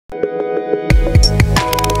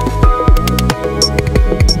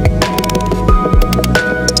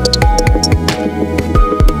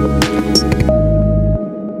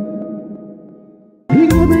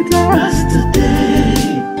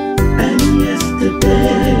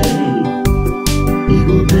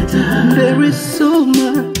is so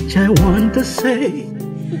much I want to say.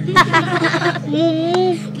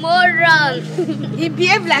 Moron. He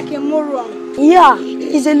behaved like a moron. Yeah,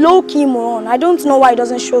 he's a low-key moron. I don't know why it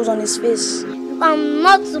doesn't show on his face. I'm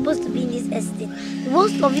not supposed to be in this estate.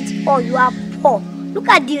 Most of it all, you are poor. Look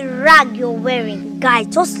at the rag you're wearing. Guys,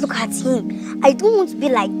 just look at him. I don't want to be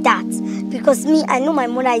like that. Because me, I know my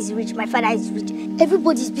mother is rich, my father is rich.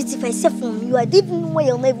 Everybody is beautiful except for you. I don't even know why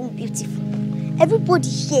you're not even beautiful. Everybody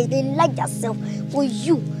here, they like themselves. For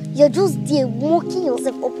you, you're just there walking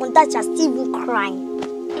yourself up on that, you're still even crying.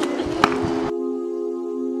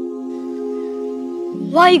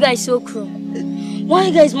 Why are you guys so cruel? Why are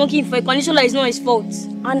you guys mocking for a condition that is not his fault?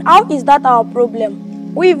 And how is that our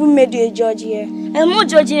problem? We even made you a judge here. I'm not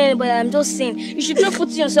judging anybody, I'm just saying, you should not put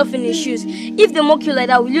yourself in his shoes. If they mock you like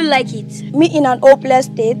that, will you like it? Me in an hopeless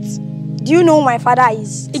state? Do you know who my father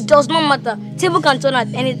is? It does not matter. Table can turn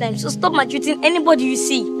at any time, so stop maltreating anybody you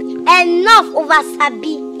see. Enough over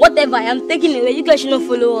Sabi. Whatever, I am taking away. You guys should not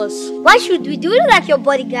follow us. Why should we? Do we look like your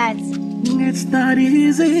bodyguards? It's not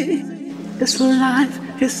easy. This life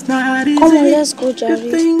is not easy. Come on, let's go, Jerry.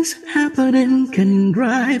 The things happening can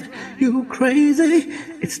drive you crazy.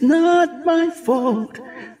 It's not my fault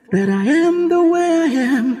that I am the way I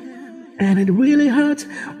am. And it really hurts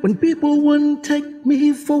when people won't take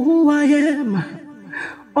me for who I am.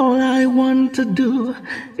 All I want to do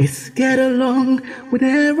is get along with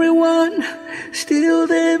everyone. Still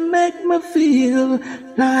they make me feel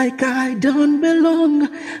like I don't belong.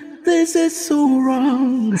 This is so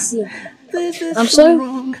wrong. See, I'm sorry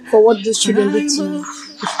for what those children did to you.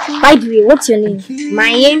 By the way, what's your name?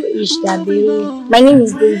 My name is Dabi. My name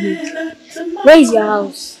is David. Where is your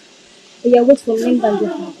house? Oh, yeah, wait for me and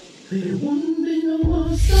get me.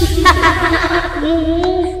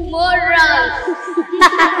 Moron.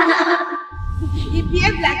 He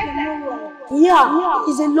behaved like a moron. Yeah,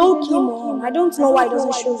 he's a low-key moron. I don't know why it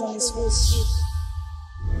doesn't show on his face.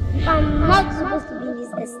 I'm not supposed to be in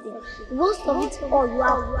this estate. Most of it all, you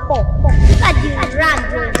are poor. Look at the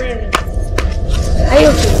rag you're wearing. Are you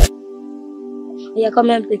okay? Yeah, come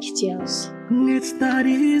and take it to your house. It's not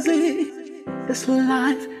easy. This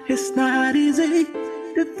life is not easy.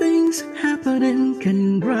 The things happening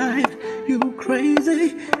can drive you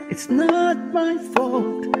crazy. It's not my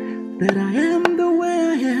fault that I am the way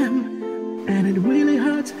I am. And it really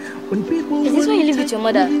hurts when people. Is this where you live with your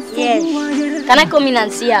mother? Yes. Can I come in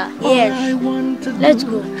and see her? Yes. Let's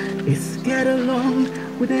go. Is get along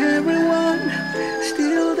with everyone.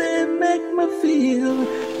 Still they make me feel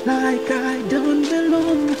like I don't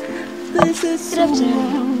belong. This is so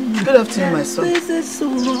wrong. Good afternoon, my son. This is so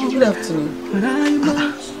wrong. Good afternoon. But I'm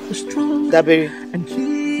strong. Daberi,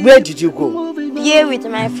 where did you go? Here with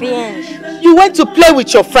my friends. You went to play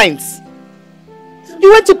with your friends.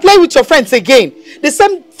 You went to play with your friends again. The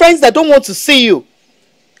same friends that don't want to see you.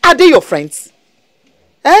 Are they your friends?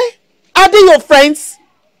 Eh? Are they your friends?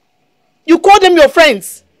 You call them your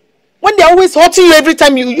friends. When they're always hurting you every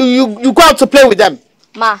time you go out to play with them.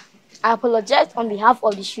 Ma, I apologize on behalf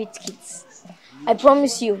of the street kids. I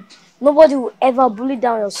promise you, nobody will ever bully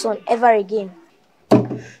down your son ever again.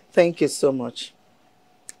 Thank you so much.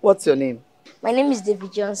 What's your name? My name is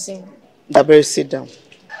David Johnson. Daberi, sit down.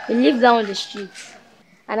 We live down the street.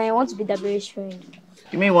 And I want to be Daberi's friend.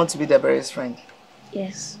 You mean you want to be Daberi's friend?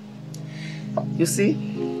 Yes. You see,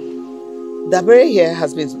 Daberi here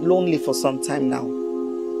has been lonely for some time now.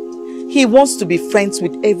 He wants to be friends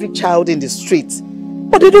with every child in the street.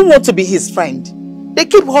 But they don't want to be his friend. They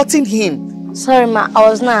keep hurting him. Sorry, ma, I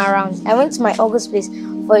was not around. I went to my uncle's place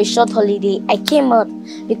for a short holiday. I came out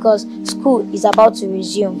because school is about to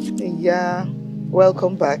resume. Yeah,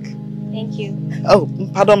 welcome back. Thank you. Oh,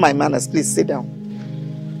 pardon my manners. Please sit down.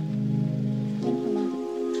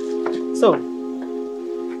 So,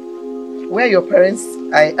 where are your parents?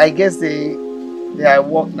 I guess they are at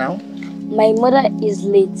work now. My mother is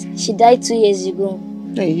late. She died 2 years ago.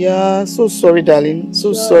 Yeah, so sorry, darling.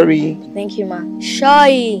 So sorry. Thank you, ma.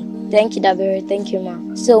 Shy. Thank you, Daberi. Thank you, ma.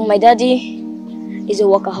 So, my daddy is a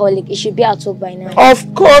workaholic. He should be at work by now.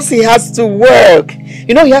 Of course he has to work.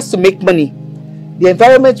 You know, he has to make money. The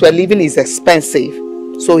environment we're living is expensive.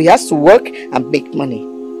 So he has to work and make money.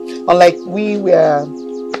 Unlike we're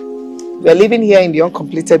living here in the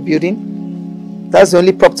uncompleted building. That's the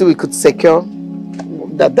only property we could secure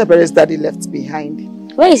that Daberi's daddy left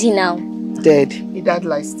behind. Where is he now? Dead. He died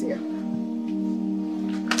last year.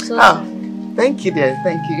 So thank you, dear.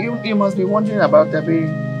 Thank you. You must be wondering about Daberi.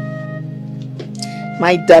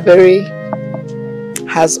 My Daberi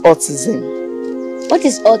has autism. What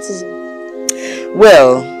is autism?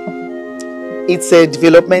 Well, it's a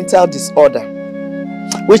developmental disorder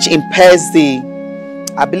which impairs the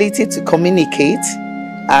ability to communicate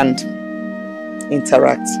and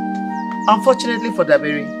interact. Unfortunately for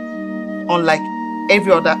Daberi, unlike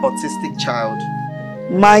every other autistic child,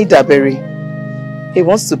 my Daberi, he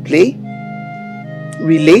wants to play,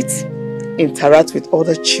 relate, interact with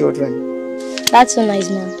other children. That's so nice,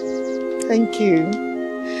 man. Thank you.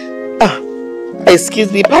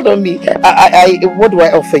 Excuse me, pardon me. What do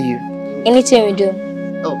I offer you? Anything we do.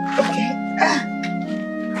 Oh, okay.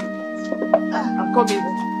 I'm coming.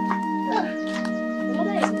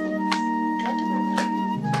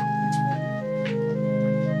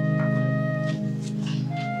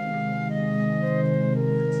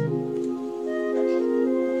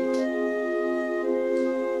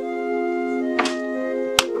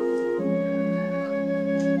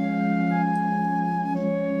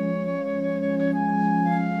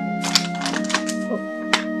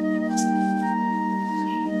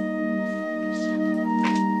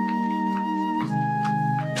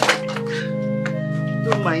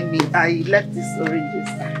 I left these oranges.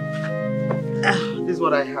 This is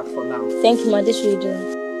what I have for now. Thank you, ma. This will do.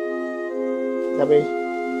 Dabe,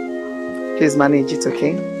 please manage it,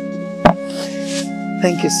 okay?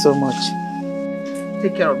 Thank you so much.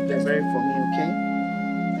 Take care of Dabe for me, okay?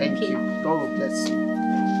 Thank you. God will bless you.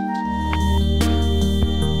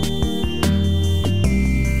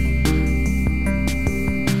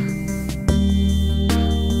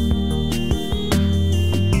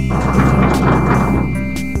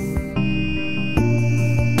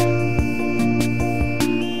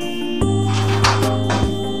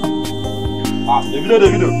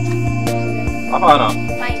 Davido. Apa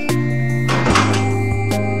Fine.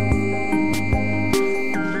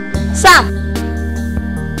 Sam,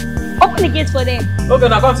 open the gate for them. Okay,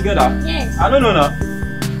 now come together. Yes. I don't know now.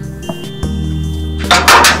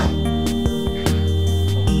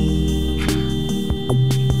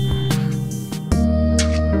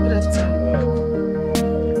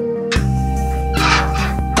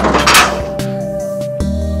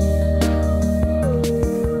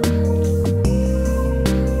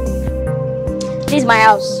 This is my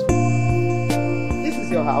house. This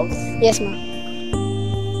is your house? Yes, ma.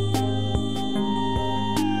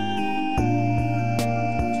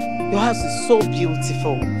 Your house is so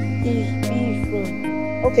beautiful. It's beautiful.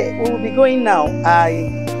 Okay, we will be going now.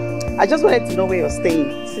 I just wanted to know where you're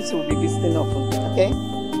staying since we'll be visiting often, okay?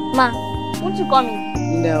 Ma, won't you come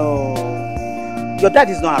in? No. Your dad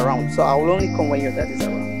is not around, so I will only come when your dad is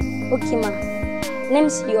around. Okay, ma. Let me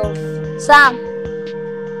see you off. Sam.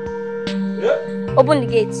 Yeah? Open the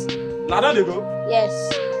gates. Now don't they go? Yes.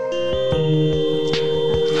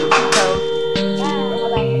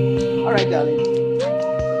 All right, darling.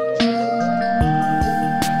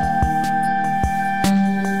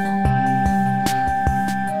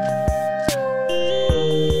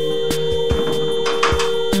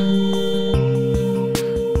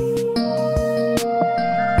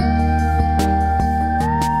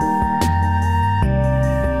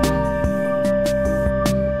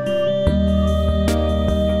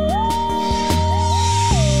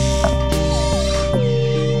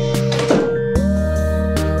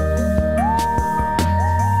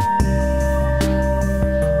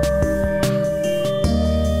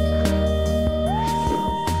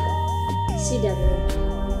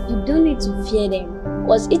 Fear them,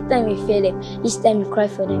 because each time you fear them, each time you cry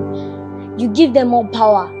for them, you give them more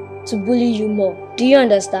power to bully you more. Do you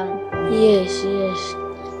understand? Yes.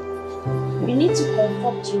 You need to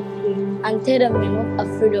comfort your fear and tell them you're not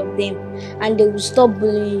afraid of them, and they will stop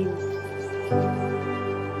bullying you.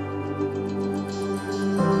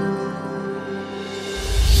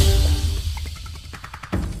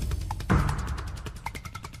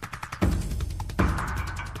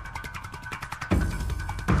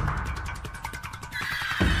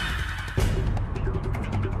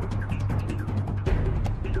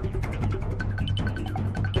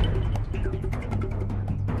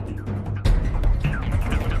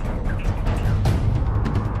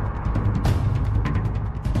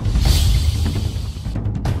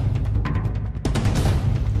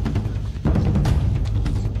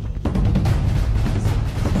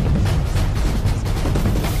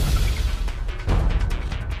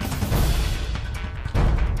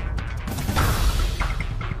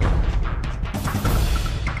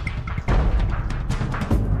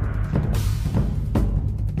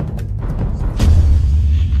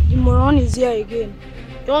 Is here again.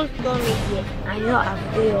 Don't call me here. I know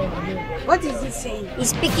I'm way over here. What is he saying? He's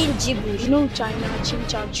speaking gibberish. No China, Ching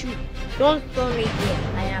Cha Chu. Don't call me here.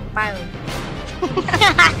 I am Byron.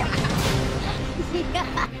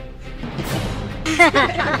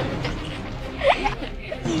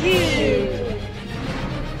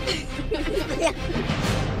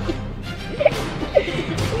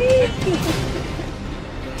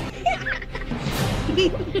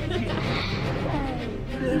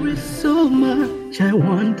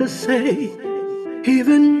 to say.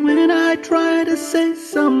 Even when I try to say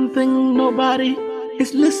something, nobody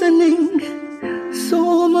is listening.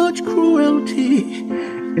 So much cruelty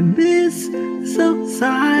in this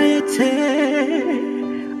society.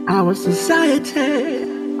 Our society.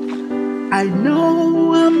 I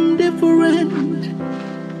know I'm different,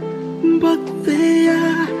 but they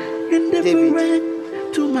are indifferent.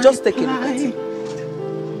 David, to my just take a look at him.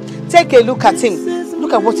 Take a look at him.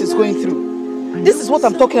 Look at what he's going through. This is what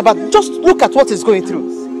I'm talking about. Just look at what he's going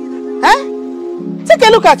through. Huh? Take a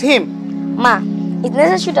look at him. Ma, it's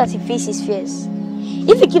necessary that he face his fears.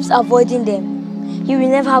 If he keeps avoiding them, he will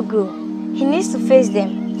never grow. He needs to face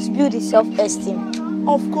them to build his self-esteem.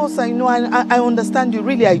 Of course, I know. I understand you.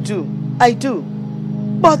 Really, I do. I do.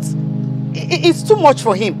 But it's too much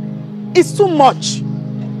for him. It's too much.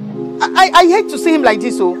 I hate to see him like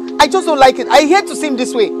this, oh. I just don't like it. I hate to see him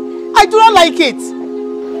this way. I do not like it.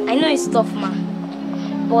 I know it's tough, ma.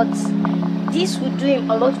 But this will do him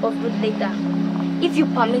a lot of good later. If you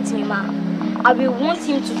permit me, ma, I will want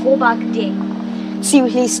him to go back there till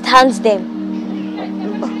he stands them.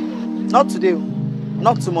 Not today.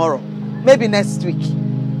 Not tomorrow. Maybe next week.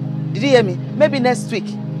 Did you hear me? Maybe next week.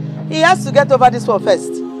 He has to get over this one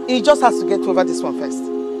first. He just has to get over this one first.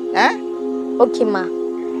 Eh? Okay, ma.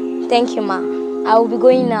 Thank you, ma. I will be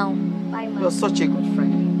going now. Bye, ma. You're such a good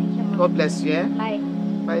friend. Thank you, ma. God bless you, eh? Bye.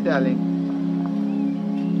 Bye, darling.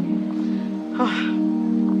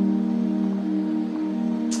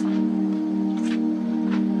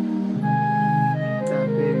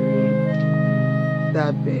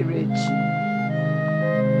 That baby.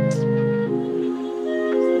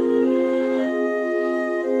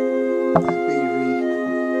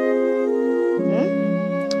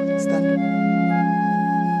 Stand up.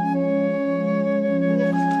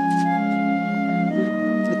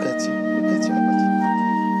 Look at you. Look at your body.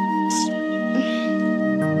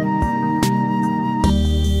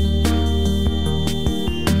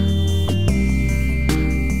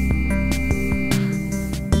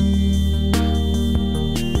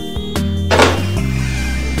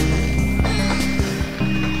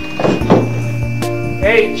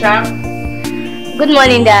 Hey, champ. Good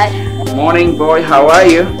morning, Dad. Morning, boy. How are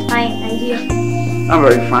you? Fine, and you? I'm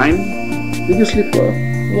very fine. Did you sleep well?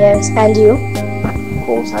 Yes, and you? Of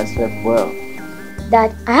course, I slept well.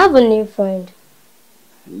 Dad, I have a new friend.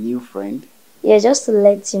 A new friend? Yeah, just to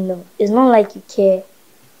let you know. It's not like you care.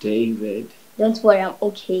 David. Don't worry, I'm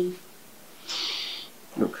okay.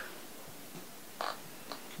 Look.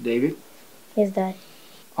 David? Yes, Dad.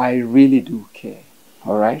 I really do care.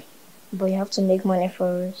 Alright? But you have to make money for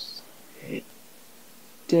us. Hey,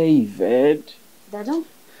 David.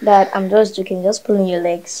 Dad, I'm just joking. Just pulling your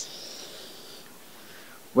legs.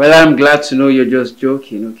 Well, I'm glad to know you're just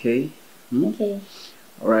joking, okay? Okay.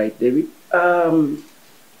 Alright, David. I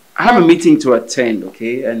have a meeting to attend,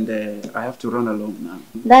 okay? And I have to run along now.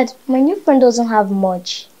 Dad, my new friend doesn't have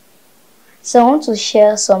much. So I want to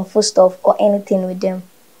share some food stuff or anything with them.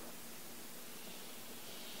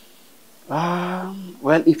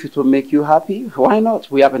 Well, if it will make you happy, why not?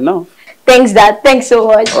 We have enough. Thanks, Dad. Thanks so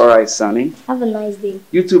much. Alright, Sonny. Have a nice day.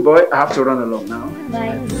 You too, boy. I have to run along now.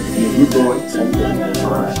 Bye. You boy.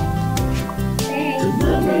 Alright.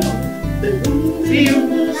 See you.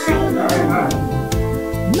 Alright.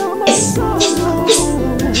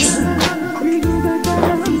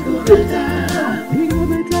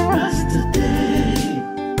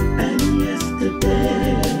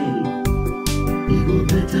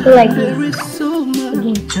 Like There this. is so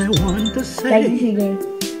much I want to say. Like this again.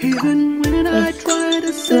 Even when I Yes. try to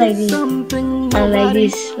Like say this. something, And like nobody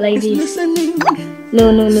this. Like is this. listening.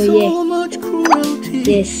 No, So much cruelty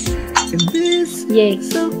Yes. in this Yeah.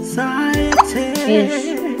 society. Yes.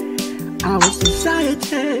 Our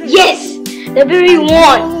society. Yes! The berry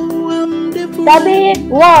won! Oh, I'm different. The berry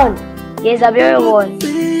won! Yes, the berry won.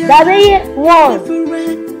 The berry won!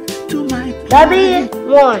 Different to my The berry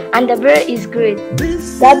won! And the berry is great.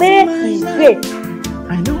 This The berry is great.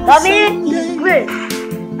 I know The berry is someday great.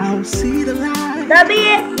 I'll see the light. The berry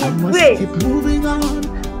I is must great. keep moving on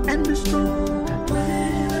and be strong.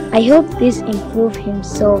 I hope this improves his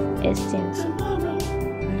self-esteem.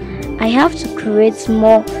 I have to create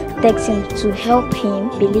more texting to help him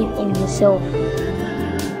believe in himself.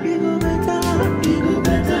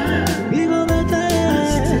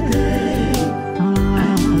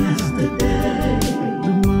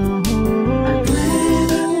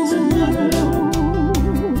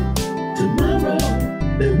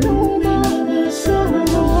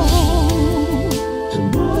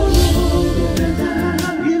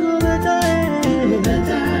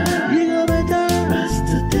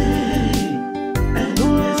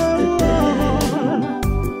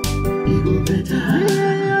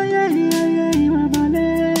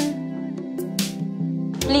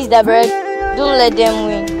 Dabere, don't let them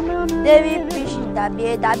win. David pity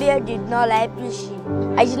Dabere. Dabere did not like pity.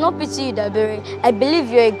 I did not pity you, Dabere. I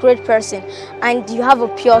believe you're a great person and you have a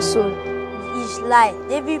pure soul. It's lie.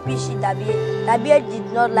 David pity Dabere. Dabere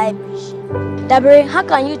did not like pity. Dabere, how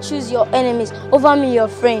can you choose your enemies over me, your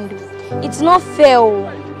friend? It's not fair.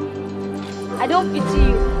 I don't pity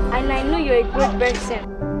you and I know you're a great person.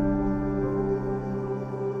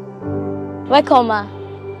 Welcome, ma.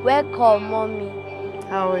 Welcome, mommy.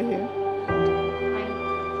 How are you?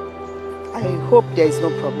 I hope there is no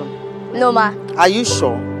problem. No, ma. Are you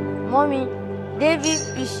sure? Mommy, David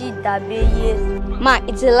pity Dabere. Ma,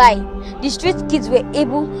 it's a lie. The street kids were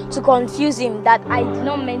able to confuse him that I did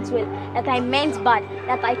not mean well, that I meant bad,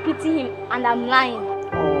 that I pity him and I'm lying.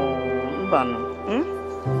 Oh, Mbano.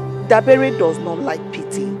 Dabere does not like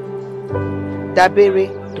pity. Dabere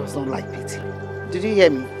does not like pity. Did you hear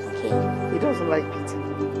me? Okay. He doesn't like pity.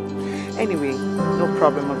 Anyway, no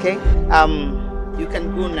problem, okay? You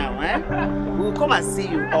can go now, eh? We'll come and see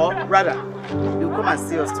you, or rather, you'll come and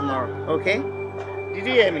see us tomorrow, okay? Did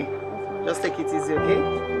you hear me? Just take it easy, okay?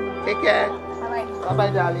 Take care. Bye-bye.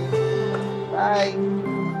 Bye-bye, darling. Bye.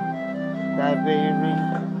 Dabere.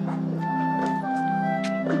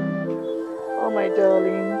 Oh, my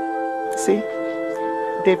darling. See?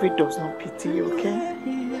 David does not pity you, okay?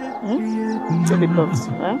 David loves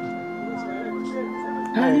you, huh?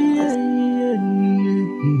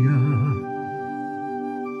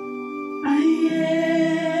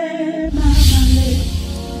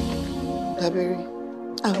 Dabere,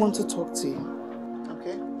 I want to talk to you,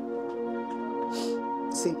 okay?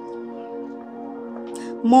 See,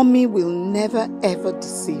 Mommy will never ever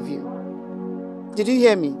deceive you. Did you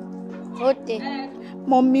hear me? Okay.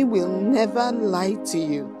 Mommy will never lie to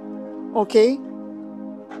you, okay?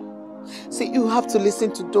 See, you have to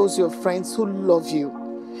listen to those your friends who love you,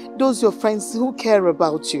 those your friends who care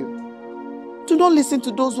about you. Do not listen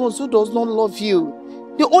to those ones who does not love you.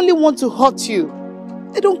 They only want to hurt you.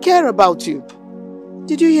 They don't care about you.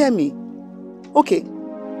 Did you hear me? Okay,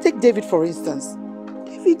 take David for instance.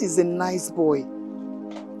 David is a nice boy.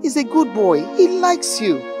 He's a good boy. He likes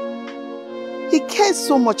you. He cares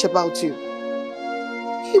so much about you.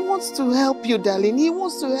 He wants to help you, darling. He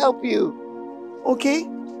wants to help you. Okay?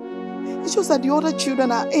 It's just that the other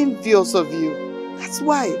children are envious of you. That's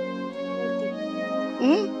why.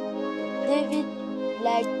 David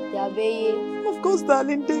likes Dabere. Of course,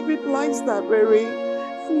 darling, David likes Dabere.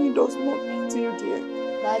 And he does not pity you, dear.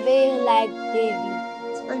 Dabere likes David.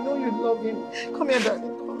 I know you love him. Come here,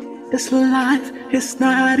 darling. Come here. This life is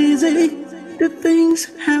not easy. The things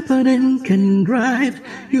happening can drive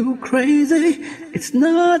you crazy. It's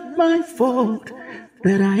not my fault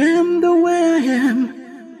that I am the way I am.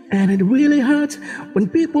 And it really hurts when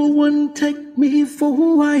people won't take me for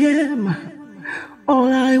who I am.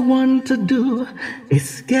 All I want to do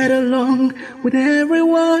is get along with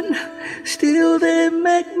everyone. Still they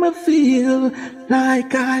make me feel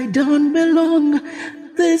like I don't belong.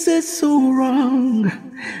 This is so wrong.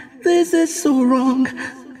 This is so wrong.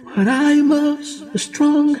 But I must be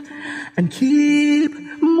strong and keep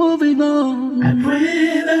moving on. I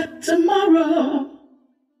pray that tomorrow,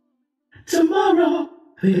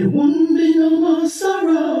 there won't be no more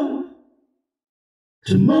sorrow.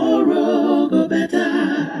 Tomorrow go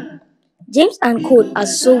better. James and Cole are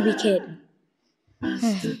so wicked.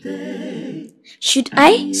 Should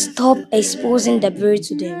I stop exposing Dabere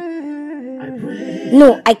to them?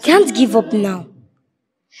 No, I can't give up now.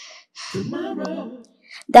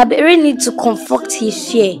 Dabere needs to confront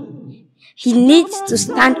his fear. He needs to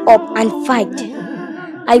stand up and fight.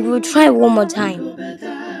 I will try one more time.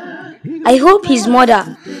 I hope his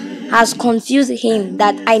mother has confused him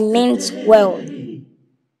that I meant well.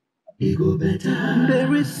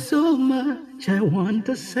 There is so much I want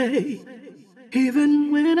to say.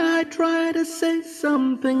 Even when I try to say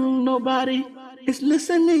something, nobody is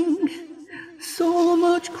listening. So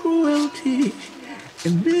much cruelty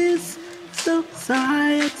in this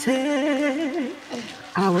society.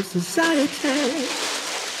 Our society.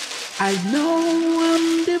 I know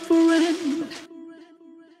I'm different,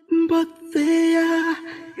 but they are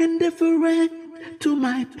indifferent to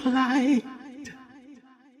my plight.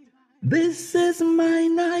 This is my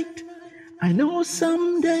night. I know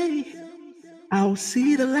someday I'll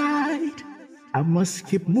see the light. I must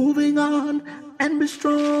keep moving on and be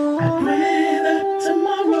strong. I pray that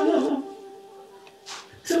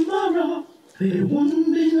tomorrow, there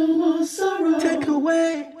won't be no more sorrow. Take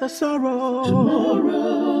away the sorrow.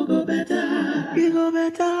 Tomorrow go better. It go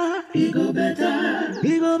better. It go better.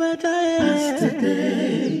 It go better.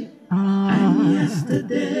 Yesterday. And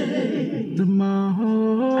yesterday.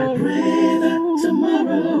 Tomorrow. I pray that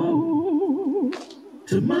tomorrow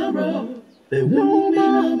Tomorrow, there won't be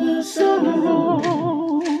no more sorrow.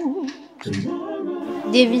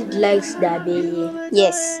 David likes Dabe.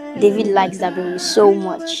 Yes, David likes Dabe so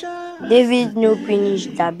much. David no finish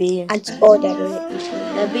Dabe. And to all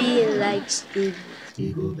Dabe likes David.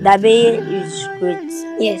 Dabe is great.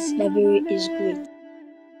 Yes, Dabe is great.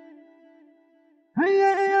 Ay,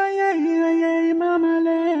 ay, ay, ay, ay, ay, mama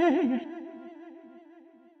le.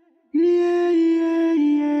 Yeah, yeah,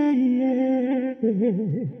 yeah, yeah.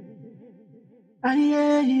 Ay,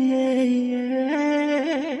 yeah, yeah,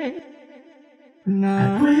 yeah.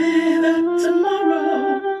 I pray that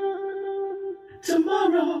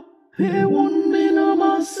tomorrow, there won't be no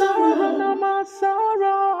more sorrow, no more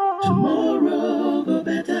sorrow. Tomorrow go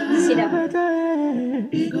better, See that?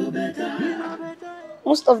 it go better.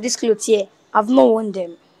 Most of these clothes here, I've not worn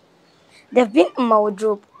them. They've been in my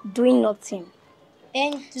wardrobe doing nothing.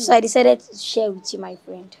 So I decided to share with you, my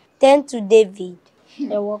friend. Then to David.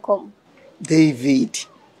 You're welcome. David.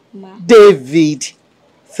 Ma. David.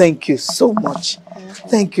 Thank you so much.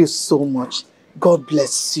 Thank you so much. God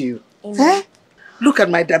bless you. Eh? Look at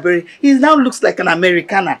my Daberi. He now looks like an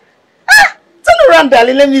Americana. Ah! Turn around,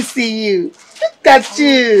 darling. Let me see you. Look at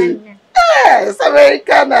you. Yes,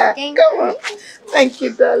 Americana. Come on. Thank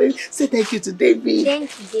you, darling. Say thank you to David. Thank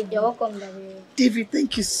you, David. You're welcome, David. David,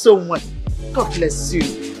 thank you so much. God bless you.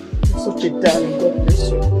 You're such a darling. God bless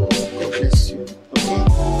you. God bless you.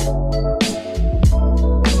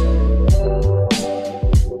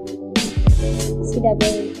 See that,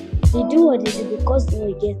 baby? They do what they do because they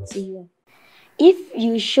will get to you. If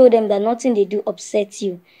you show them that nothing they do upsets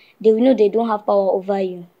you, they will know they don't have power over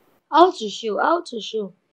you. How to show? How to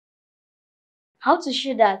show? How to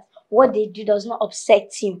show that what they do does not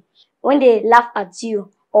upset you? When they laugh at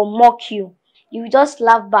you or mock you, you just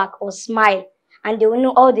laugh back or smile, and they will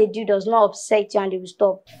know all they do does not upset you, and they will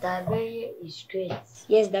stop. Dabere is great.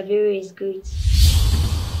 Yes, Dabere is great.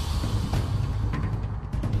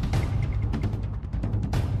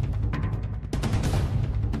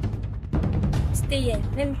 Stay here.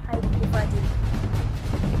 Let me hide over there.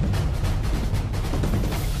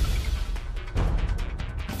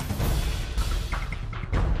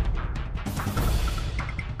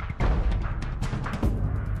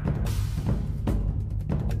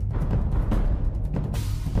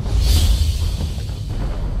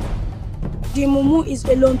 The Mumu is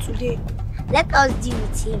alone today. Let us deal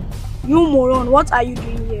with him. You moron, what are you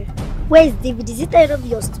doing here? Where is David? Is it tired of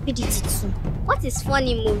your stupidity too? What is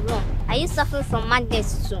funny, moron? Are you suffering from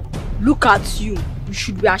madness too? Look at you. You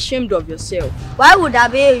should be ashamed of yourself. Why would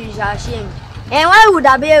Dabere be ashamed? And why would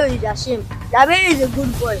Dabere be ashamed? Dabere is a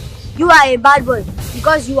good boy. You are a bad boy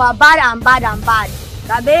because you are bad and bad and bad.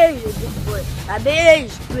 Dabere is a good boy. Dabere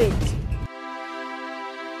is great.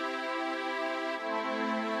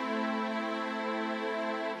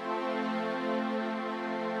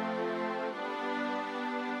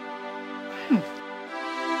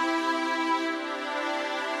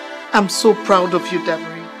 I'm so proud of you,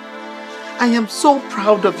 Daberi. I am so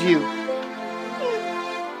proud of you.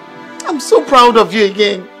 I'm so proud of you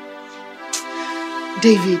again.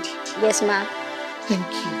 David. Yes, ma'am. Thank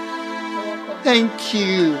you. Thank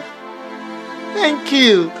you. Thank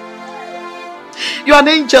you. You are an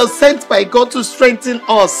angel sent by God to strengthen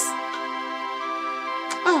us.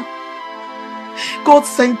 God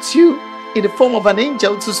sent you in the form of an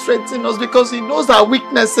angel to strengthen us because He knows our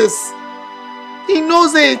weaknesses. He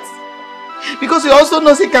knows it. Because He also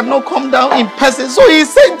knows He cannot come down in person. So He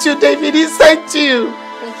sent you, David. He sent you.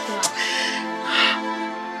 Thank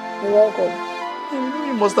you. You're welcome. I know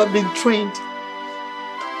you must have been trained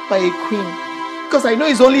by a queen. Because I know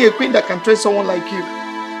it's only a queen that can train someone like you.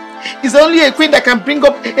 It's only a queen that can bring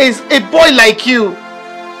up a boy like you.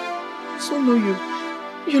 So know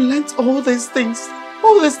you learnt all these things.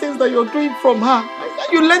 All these things that you're doing from her.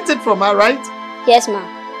 You learnt it from her, right? Yes, ma'am.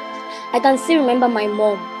 I can still remember my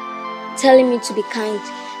mom telling me to be kind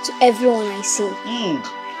to everyone I see.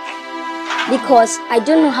 Because I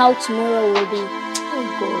don't know how tomorrow will be. Oh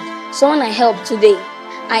God. Someone I help today,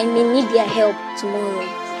 I may need their help tomorrow.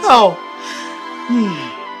 Oh.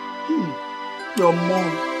 Your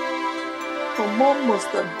mom. Your mom must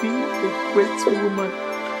have been a great woman.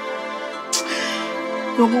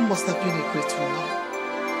 Your mom must have been a great woman.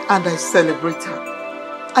 And I celebrate her.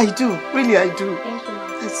 I do. Really, I do. Thank you,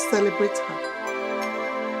 ma'am. I celebrate her.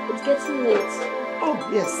 It's getting late. Oh,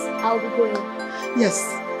 yes. I'll be going. Yes.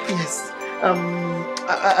 Yes.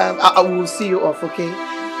 I will see you off, okay?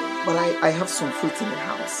 But I have some fruit in the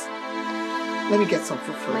house. Let me get some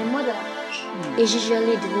fruit for My you. mother is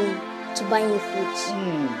usually the one to buy me fruits.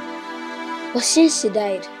 But since she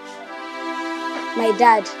died, my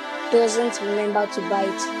dad doesn't remember to buy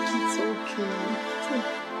it. It's okay.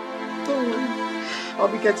 Don't worry. I'll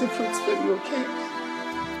be getting fruits for you, okay?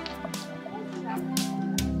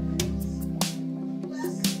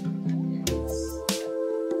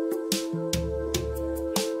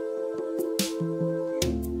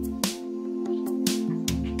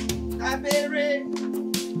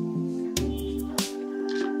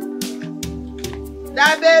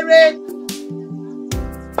 Dabere!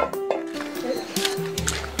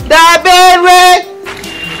 Dabere!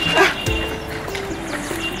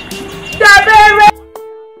 Dabere!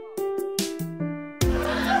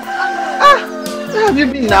 Where have you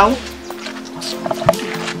been now?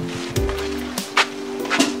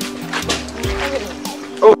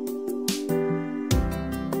 Oh.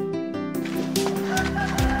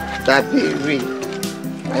 Dabere.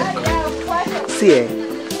 See,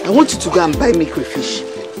 I want you to go and buy me crayfish.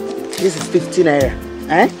 This is 15 naira.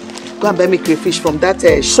 Eh? Go and buy me crayfish from that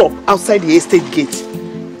shop outside the estate gate.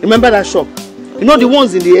 Remember that shop? You know the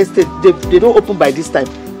ones in the estate, they don't open by this time.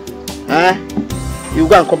 Eh? You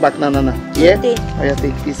go and come back now. Yeah? Oh, yeah,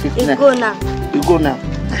 take this 15 naira. You go now. You go now.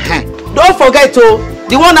 Don't forget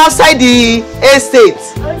the one outside the estate.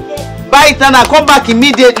 Okay. Buy it now and come back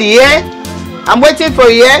immediately, yeah? I'm waiting for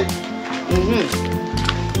you, yeah?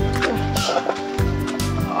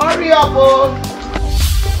 Hurry up, oh!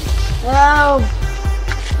 Wow.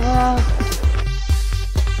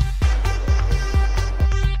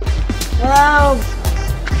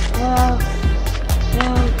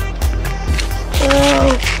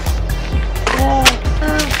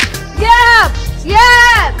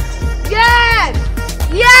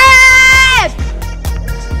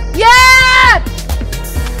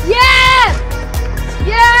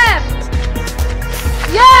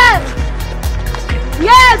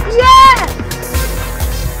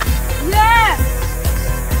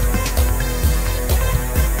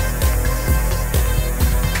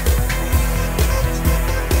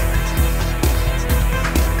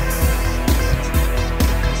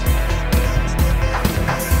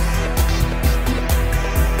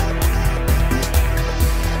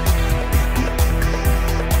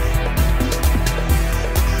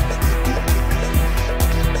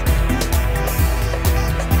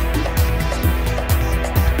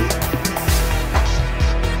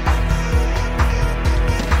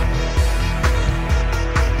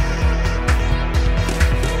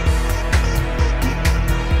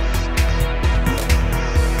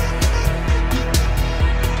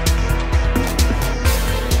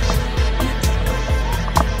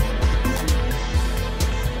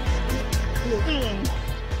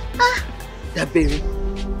 Dabere.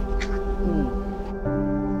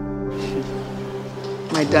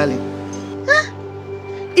 My darling.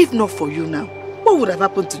 If not for you now, what would have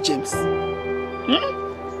happened to James?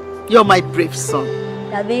 You're my brave son.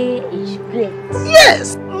 Dabere is great.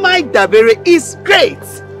 Yes, my Dabere is great.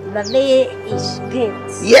 Dabere is great.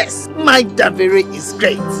 Yes, my Dabere is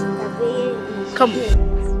great. Dabere is Come great.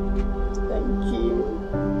 Thank you.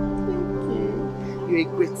 Thank you. You're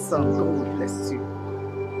a great son. God will bless you.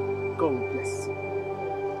 God will bless you.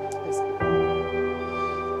 Let's go.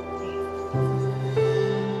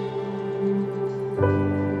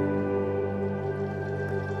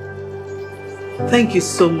 Thank you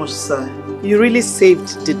so much, sir. You really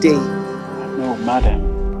saved the day. No, madam.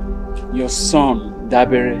 Your son,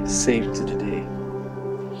 Dabere, saved the day.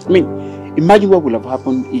 I mean, imagine what would have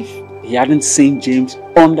happened if he hadn't seen James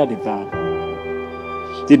under the van.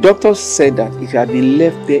 The doctor said that if he had been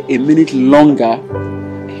left there a minute longer,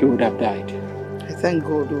 he would have died. I thank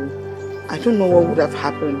God, though. I don't know what would have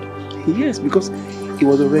happened. Yes, because it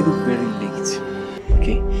was already very late.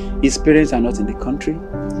 Okay, his parents are not in the country.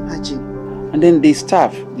 Imagine. And then the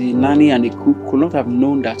staff, the nanny and the cook, could not have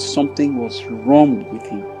known that something was wrong with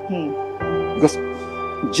him. Because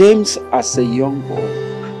James, as a young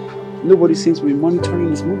boy, nobody seems to be monitoring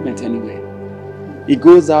his movement anyway. He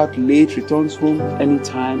goes out late, returns home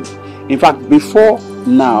anytime. In fact, before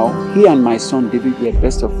now, he and my son David were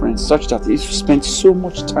best of friends, such that he spent so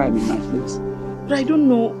much time in my place. But I don't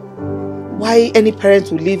know why any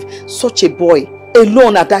parent would leave such a boy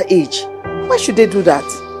alone at that age. Why should they do that?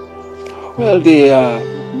 Well, they are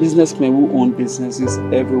businessmen who own businesses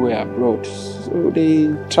everywhere abroad, so they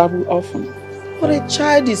travel often. But a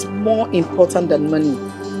child is more important than money.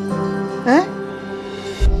 Huh?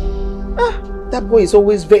 That boy is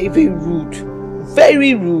always very, very rude.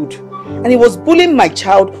 Very rude. And he was bullying my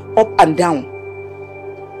child up and down.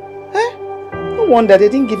 Huh? No wonder they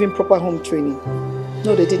didn't give him proper home training.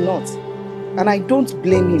 No, they did not. And I don't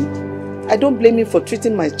blame him. I don't blame him for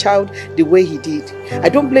treating my child the way he did. I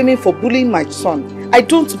don't blame him for bullying my son. I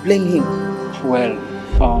don't blame him. Well,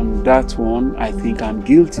 On that one, I think I'm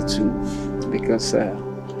guilty too, because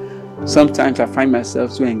sometimes I find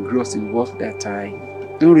myself so engrossed in work that I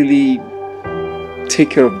don't really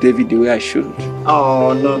take care of David the way I should.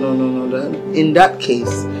 Oh, no. In that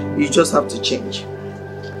case, you just have to change.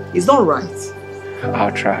 It's not right.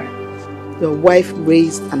 I'll try. Your wife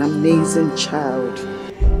raised an amazing child.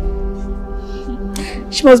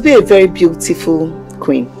 She must be a very beautiful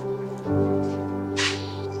queen.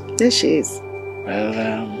 There she is.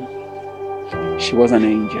 Well, she was an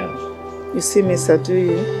angel. You see, miss her, do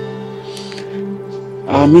you?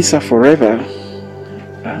 I'll miss her forever.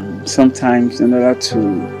 Sometimes in order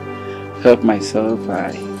to help myself,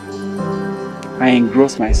 I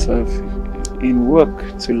engross myself in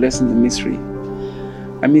work to lessen the misery.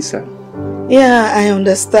 I miss her. Yeah, I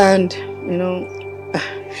understand. You know,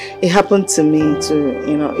 it happened to me too.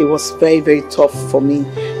 You know, it was very, very tough for me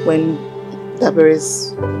when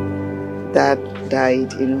Dabere's dad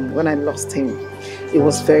died. You know, when I lost him, it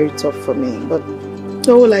was very tough for me. But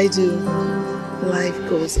what will I do? Life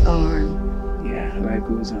goes on. Yeah, life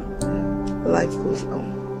goes on. Life goes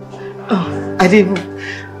on. Oh, I didn't.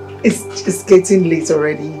 It's getting late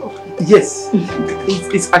already. Yes,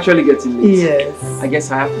 it's actually getting late. Yes. I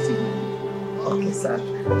guess I have to take it. Okay, sir.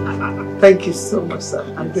 Thank you so much, sir.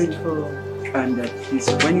 I'm grateful. And please,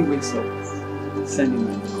 when he wakes up, send him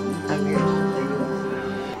money. I will.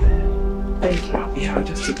 Thank you. Yeah, I'll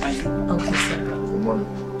just take my name. Okay, sir.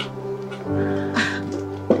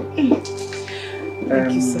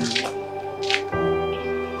 Thank you, sir.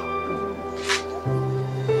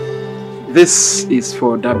 This is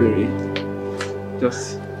for Dabere.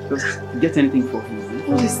 Just get anything for him.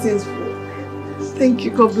 What is this for? Thank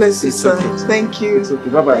you. God bless you, It's sir. okay. Thank you. It's okay.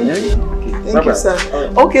 Bye bye. Thank you. Okay. Thank Bye-bye. you, sir.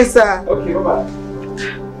 Right. Okay, sir. Okay. Bye bye.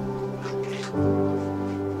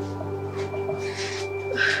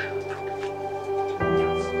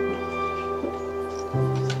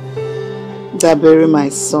 Dabere, my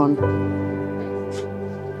son,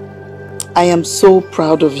 I am so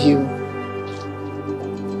proud of you.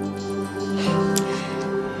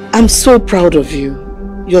 I'm so proud of you.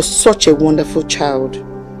 You're such a wonderful child.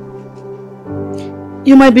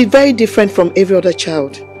 You might be very different from every other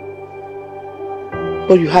child,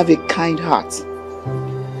 but you have a kind heart.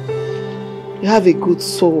 You have a good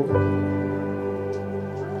soul.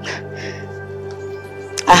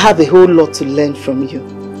 I have a whole lot to learn from you.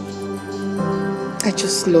 I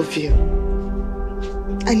just love you.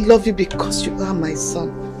 I love you because you are my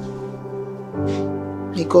son.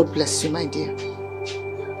 May God bless you, my dear.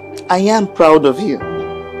 I am proud of you.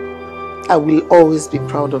 I will always be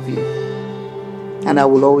proud of you. And I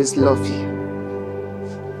will always love you.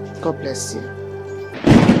 God bless you.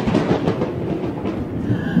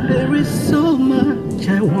 There is so much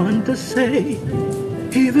I want to say.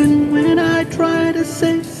 Even when I try to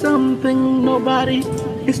say something, nobody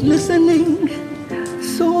is listening.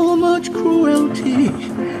 So much cruelty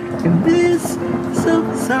in this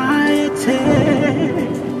society.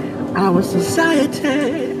 Our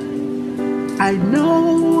society. I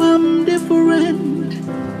know I'm different,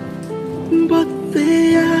 but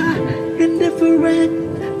they are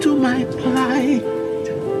indifferent to my plight.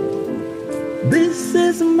 This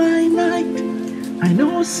is my night. I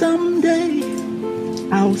know someday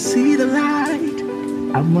I'll see the light.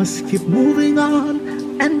 I must keep moving on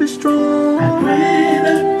and be strong. I pray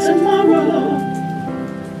that tomorrow,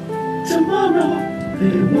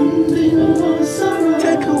 there won't be no more sorrow.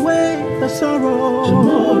 Take away the sorrow.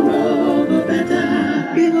 Tomorrow go better.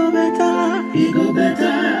 It go better. It go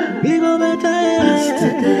better. It go better.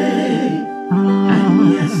 Yesterday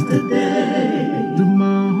and yesterday.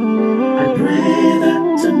 Tomorrow. I pray that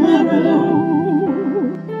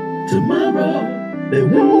tomorrow, there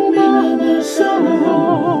won't be no more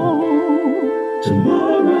sorrow.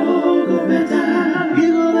 Tomorrow go better.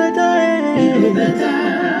 It go better. It go better.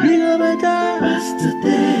 It go better.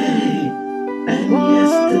 Yesterday and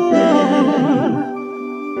yesterday.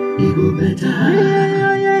 It go better.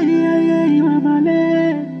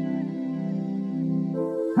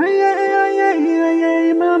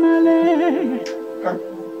 Mama le.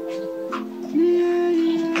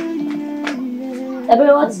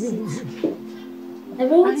 What is it?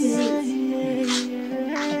 What is it?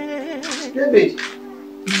 David,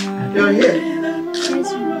 you're here. Yes,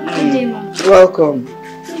 good day, ma'am. Welcome.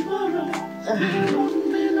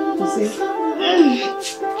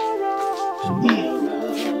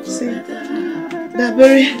 See,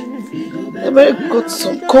 Dabere got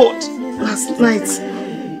some cold last night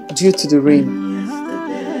due to the rain.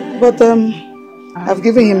 But I've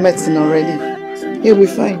given him medicine already. He'll be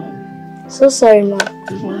fine. So sorry, ma'am.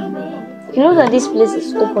 You know that this place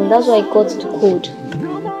is open, that's why I got the cold.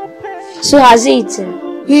 So has he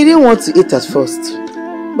eaten? He didn't want to eat at first,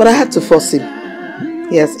 but I had to force him.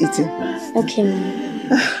 He has eaten. Okay,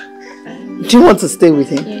 Mom. Do you want to stay with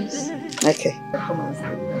him? Yes. Okay. Come on,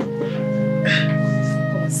 stay.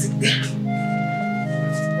 Come on, sit there.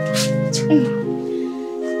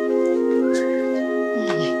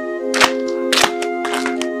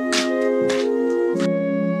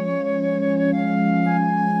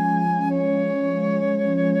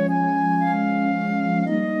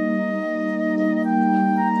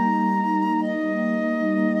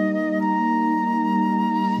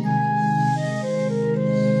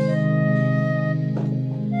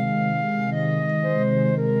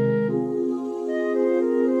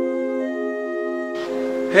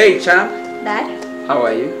 Hey, champ. Dad? How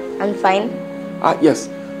are you? I'm fine. Yes.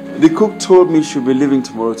 The cook told me she'll be leaving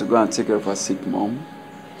tomorrow to go and take care of her sick mom.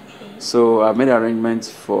 So I made arrangements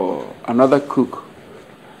for another cook.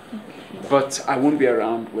 But I won't be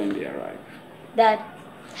around when they arrive. Dad,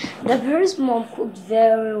 the Paris mom cooked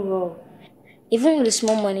very well. Even with the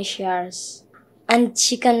small money she has. And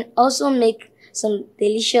she can also make some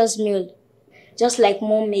delicious meal. Just like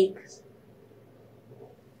Mom makes.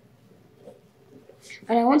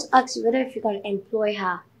 And I want to ask you whether if you can employ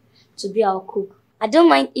her to be our cook. I don't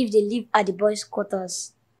mind if they live at the boys'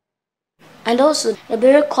 quarters. And also, the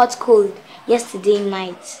berry caught cold yesterday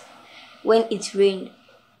night when it rained.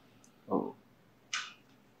 Oh.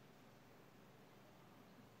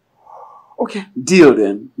 Okay, deal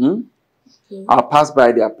then. Okay. I'll pass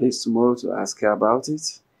by their place tomorrow to ask her about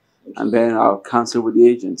it. Okay. And then I'll cancel with the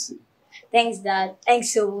agency. Thanks, Dad.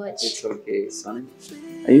 Thanks so much. It's okay, sonny.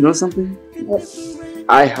 And you know something? What?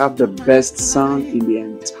 I have the best son in the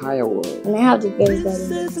entire world. And I have the best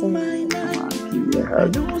dad in the entire world. Come on, give me a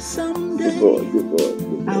hug. Good boy, good boy,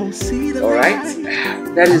 good boy. Alright?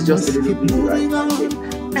 That is just a little bit right.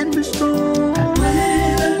 And be strong.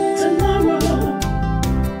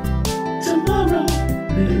 Tomorrow,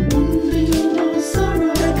 there won't be no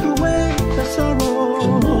sorrow. Take away the sorrow.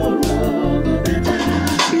 Tomorrow, go better.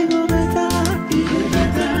 We go better. We go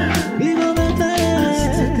better. We go better.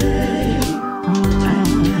 Yesterday.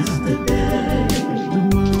 Yesterday.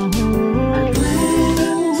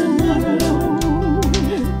 Tomorrow.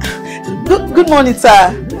 Good morning,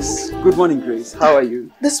 sir. Yes. Good morning, Grace. How are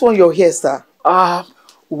you? This one you're here, sir.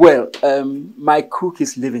 Well, my cook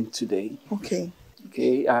is leaving today. Okay.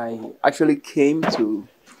 Okay, I actually came to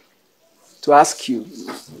ask you,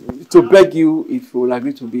 to beg you if you will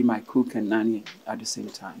agree to be my cook and nanny at the same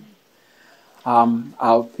time.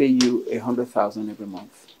 I'll pay you 100,000 every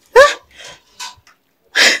month.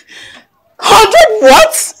 100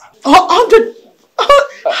 what? 100?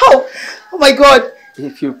 How? Oh my God.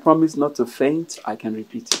 If you promise not to faint, I can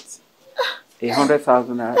repeat it.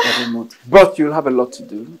 100,000 every month. But you'll have a lot to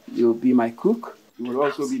do. You'll be my cook. You will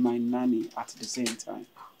also be my nanny at the same time.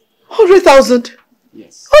 100,000?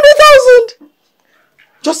 Yes. 100,000?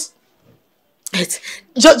 Just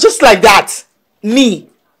like that. Me.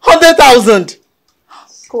 100,000.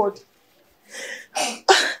 God.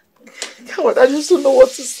 God, I just don't know what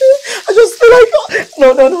to say. I just feel like,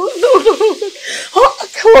 no. Oh,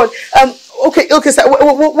 come on. Okay, sir.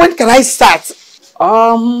 When can I start?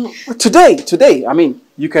 Today. I mean,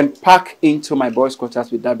 you can pack into my boys' quarters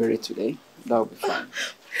with that beret today. That'll be fine.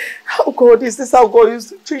 Oh God, is this how God used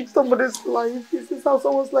to change somebody's life? Is this how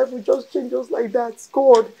someone's life will just change us like that?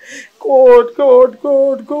 God,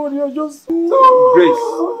 you're just...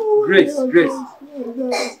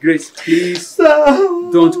 Grace, please.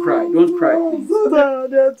 Don't cry, please.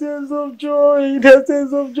 There are tears of joy,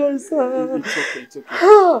 sir. It's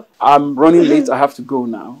okay. I'm running late, I have to go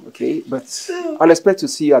now, okay? But I'll expect to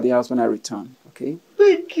see you at the house when I return, okay?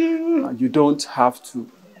 Thank you. You don't have to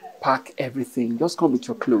pack everything. Just come with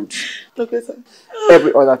your clothes. Okay, sir.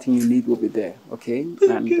 Every other thing you need will be there, okay?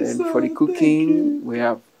 Thank you, then sir. for the cooking, we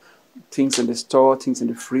have things in the store, things in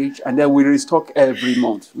the fridge, and then we restock every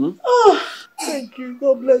month. Oh, thank you.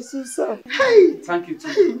 God bless you, sir. Hey! Thank you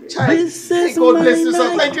too. God bless you,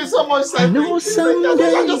 sir. Thank you so much, sir. I know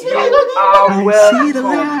someday I'll see the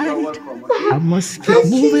light. You're welcome, okay? I must keep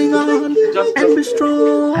moving on and be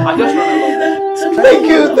strong. I just run along.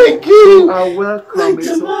 Thank you. Welcome. It's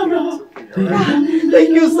okay. Thank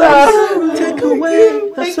you, sir. Take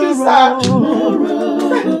away the sorrow.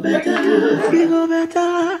 We go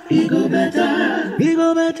better.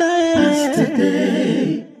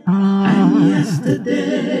 Yesterday.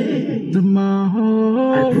 Yesterday.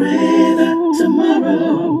 Tomorrow. I pray that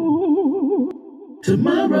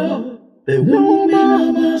tomorrow, there won't be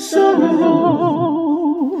no more sorrow.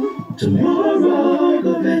 Tomorrow,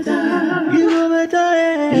 go better. You go better.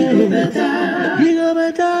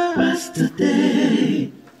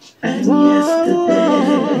 Yesterday. And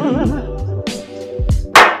yesterday.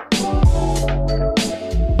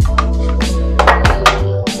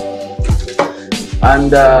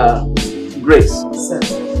 And Grace. Sir.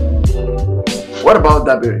 What about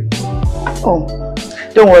Dabiri? Oh,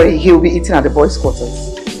 don't worry, he'll be eating at the boys' quarters.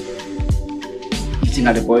 Eating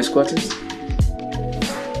at the boys' quarters?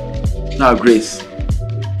 Now, Grace.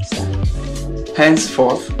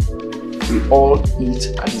 Henceforth, we all eat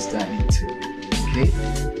at this dining table. Okay?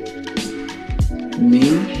 Me,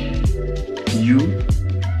 you,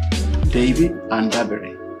 David, and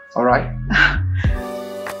Dabiri. Alright?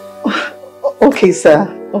 Okay, sir.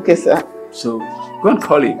 Okay, sir. So, go and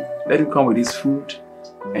call him. Let him come with his food.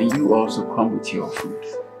 And you also come with your food.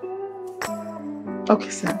 Okay,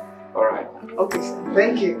 sir. Alright. Okay, sir.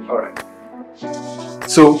 Thank you. Alright.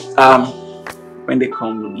 So, when they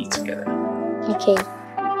come, we'll eat together. Okay,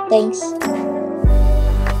 thanks.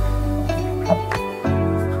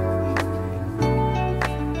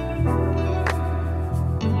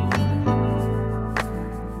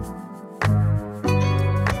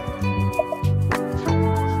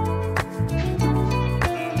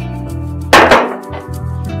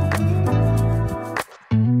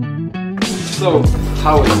 So,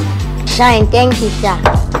 how are you? Shine, thank you, sir.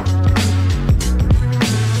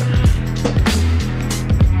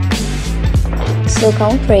 So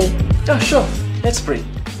can we pray? Yeah, sure. Let's pray.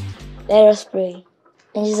 Let us pray.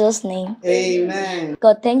 In Jesus' name. Amen.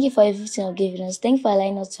 God, thank you for everything you've given us. Thank you for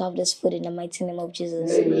allowing us to have this food in the mighty name of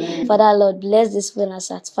Jesus. Amen. Father, Lord, bless this food and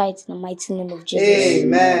satisfy it in the mighty name of Jesus.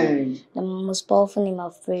 Amen. The most powerful name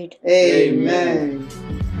I've prayed. Amen.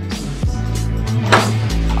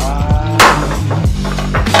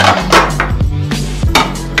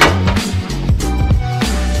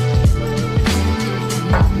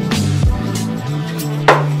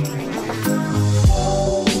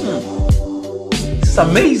 This is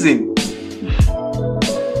amazing.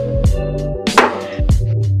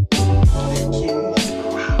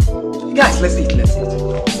 Guys, let's eat, let's eat.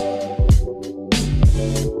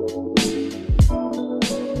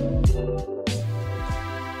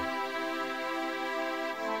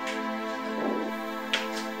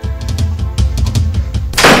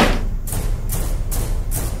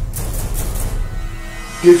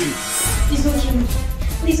 Please don't kill me.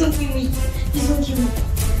 Please don't kill me. Please don't kill me.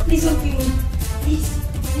 Please don't kill me. Please.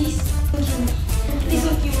 Please don't kill me. Please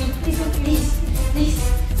don't kill me. Please don't kill me. Please.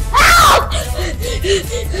 Help!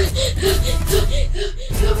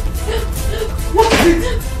 What is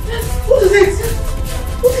it? What is it?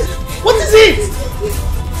 What is it?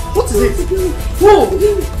 What is it? Who?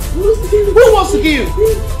 Who wants to kill you?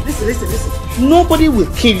 Listen, listen, listen. Nobody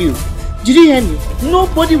will kill you. Did you hear me?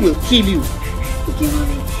 Nobody will kill you. Okay,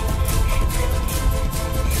 mommy.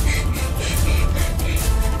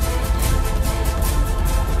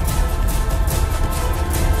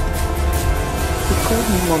 He called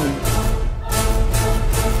me mommy.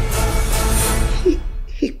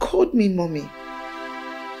 He called me mommy.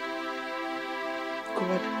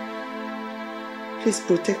 God, please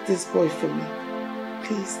protect this boy for me.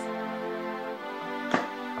 Please.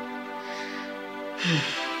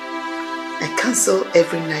 I cancel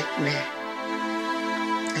every nightmare.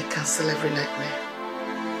 I cancel every nightmare.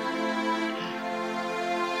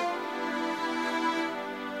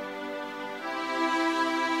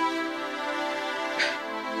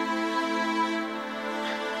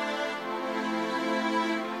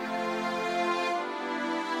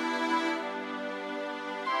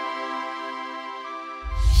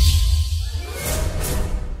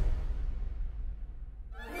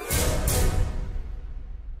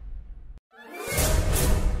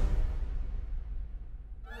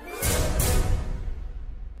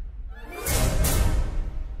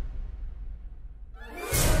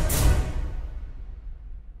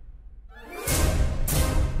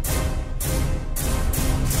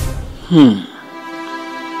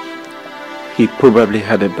 He probably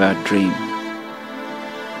had a bad dream.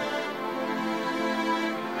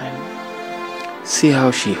 And see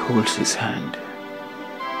how she holds his hand.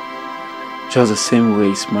 Just the same way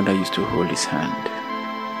his mother used to hold his hand.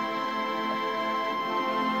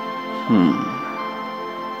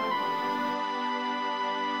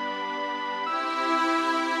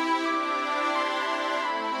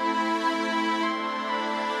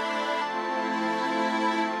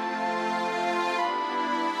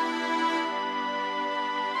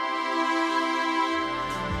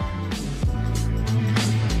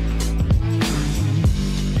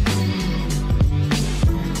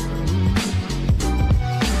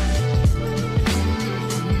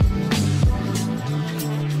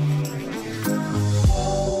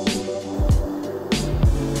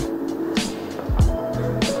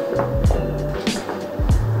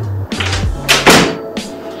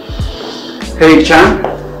 Hey, Chan.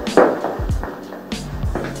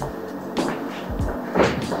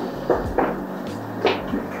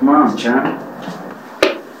 Come on, Chan.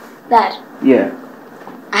 Dad, Yeah.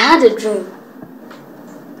 I had a dream.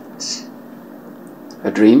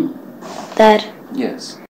 A dream? Dad,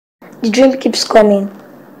 Yes. the dream keeps coming.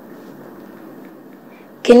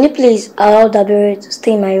 Can you please allow Dabere to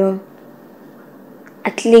stay in my room?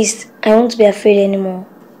 At least I won't be afraid anymore.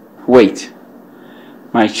 Wait.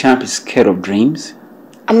 My champ is scared of dreams?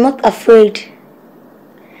 I'm not afraid.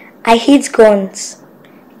 I hate guns.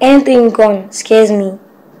 Anything gun scares me.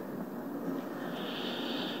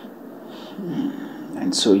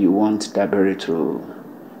 And so you want Dabere to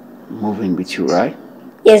move in with you, right?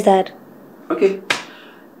 Yes, Dad. Okay.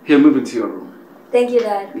 He'll move into your room. Thank you,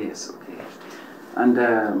 Dad. Yes, okay. And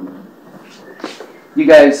you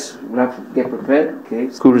guys will have to get prepared, okay?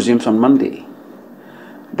 School resumes on Monday.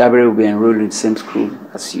 Dabere will be enrolled in the same school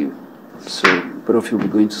as you. So both of you will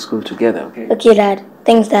be going to school together, okay? Okay, Dad.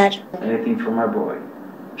 Thanks, Dad. Anything for my boy?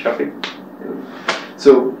 Shopping?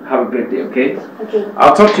 So have a great day, okay? Okay.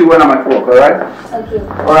 I'll talk to you when I'm at work, alright? Okay.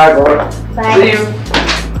 Alright, boy. Bye. See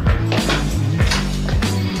you.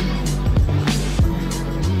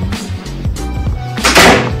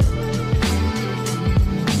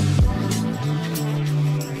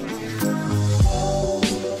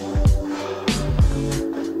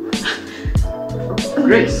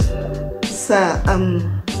 Grace. Sir,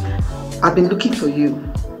 I've been looking for you.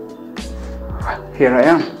 Here I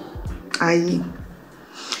am.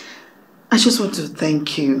 I just want to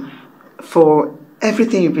thank you for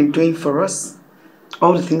everything you've been doing for us,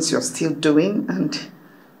 all the things you're still doing, and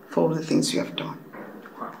for all the things you have done.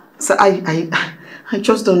 So I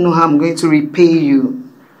just don't know how I'm going to repay you,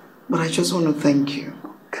 but I just want to thank you.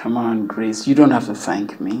 Come on, Grace. You don't have to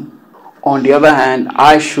thank me. On the other hand,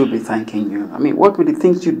 I should be thanking you. I mean, what were the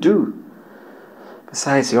things you do?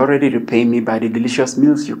 Besides, you already repay me by the delicious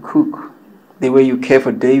meals you cook, the way you care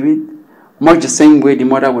for David, much the same way the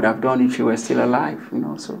mother would have done if she were still alive, you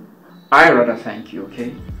know, so I rather thank you,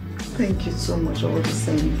 okay? Thank you so much, all the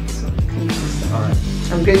same. So, thank you, sir. All right.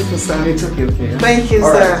 I'm grateful, sir. It's okay, okay. Thank you,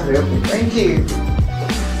 All sir. right, okay. Thank you.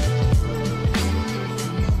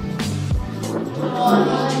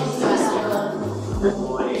 Good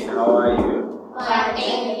morning, how are you? Fine,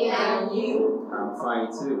 thank you. And you? I'm fine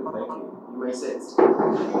too, thank you. You may sit.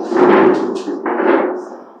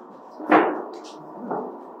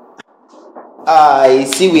 I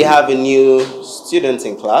see we have a new student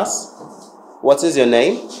in class. What is your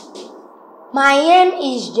name? My name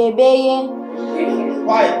is Jebeye.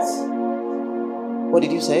 Quiet. What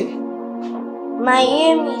did you say? My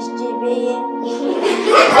name is Jebeye.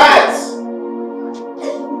 Quiet!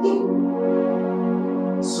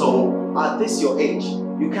 So, at this your age,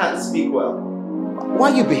 you can't speak well.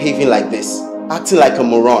 Why are you behaving like this? Acting like a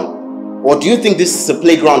moron? Or do you think this is a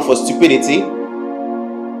playground for stupidity?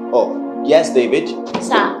 Oh, yes, David?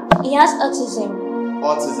 Sir, he has autism.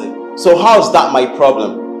 Autism. So how is that my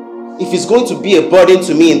problem? If he's going to be a burden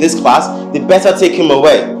to me in this class, they better take him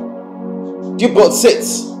away. You both sit.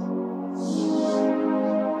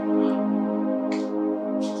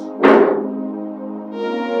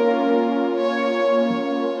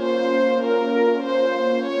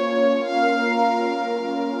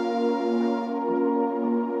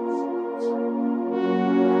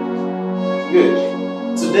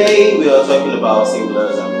 Good. Today we are talking about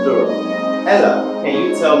singulars and plural. Ella, can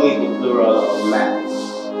you tell me the plural of man?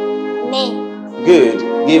 Me. Good.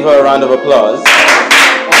 Give her a round of applause.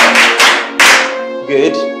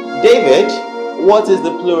 Good. David, what is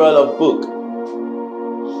the plural of book?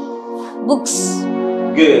 Books.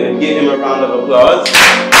 Good. Give him a round of applause.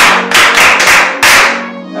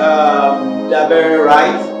 Dabere,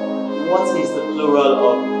 right? What is the plural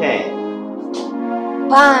of pen?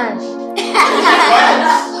 Pan.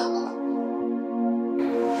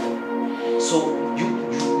 So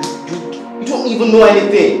you don't even know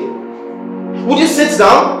anything. Would you sit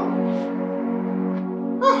down?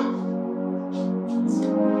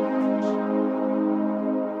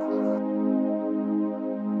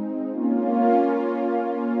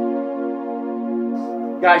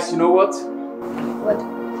 Guys, you know what? What?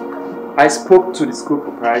 I spoke to the school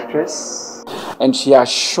proprietress and she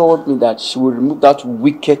assured me that she will remove that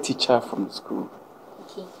wicked teacher from the school.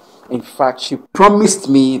 Okay. In fact, she promised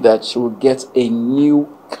me that she will get a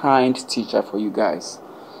new kind teacher for you guys.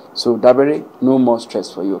 So, Dabere, no more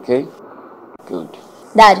stress for you, okay? Good.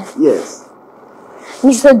 Dad, Yes.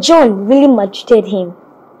 Mr. John really maltreated him.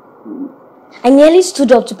 I nearly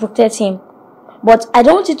stood up to protect him, but I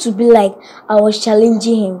don't want it to be like I was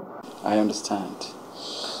challenging him. I understand.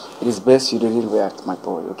 It is best you didn't react, my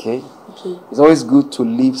boy, okay? Okay. It's always good to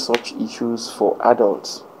leave such issues for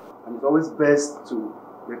adults. And it's always best to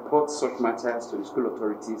report such matters to the school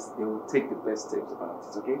authorities. They will take the best steps about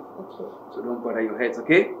it, okay? Okay. So don't bother your heads,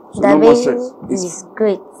 okay? So That no more stress. is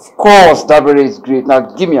great. Of course, Dabere is great. Now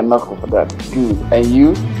give me a knuckle for that. Good. And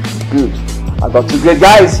you? Good. I got 2 great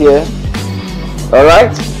guys here.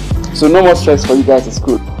 Alright? So no more stress for you guys at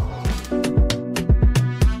school.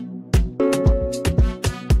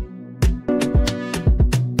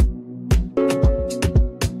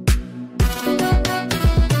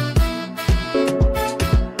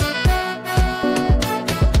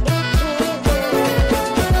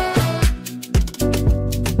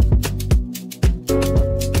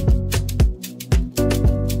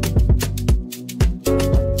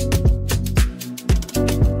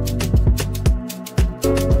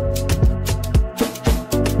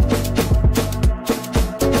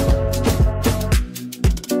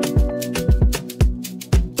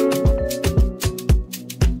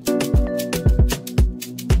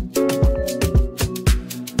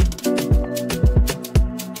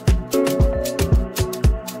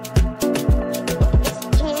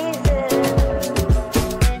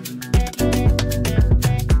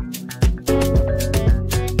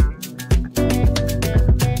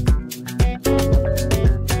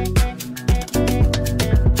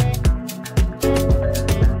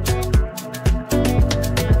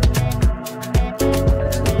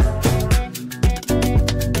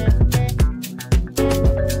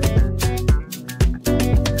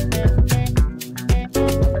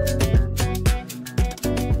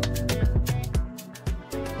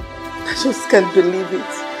 Can't believe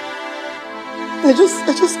it. I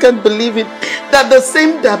just can't believe it that the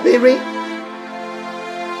same Dabere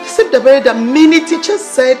that many teachers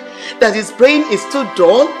said that his brain is too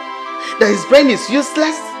dull, that his brain is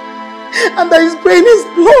useless, and that his brain is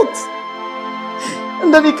blocked,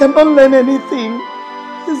 and that he cannot learn anything.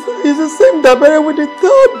 He's the same Dabere with the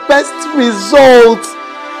third best result.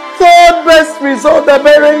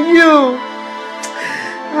 Dabere, you.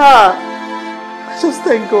 I just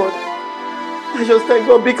thank God. I just thank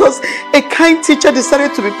God because a kind teacher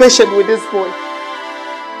decided to be patient with this boy.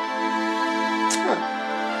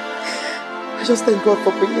 I just thank God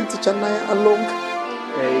for bringing Teacher Naya along.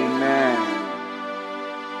 Amen.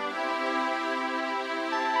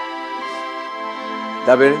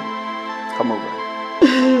 Dabere, come over.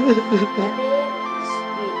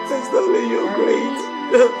 Thanks, darling, you're great.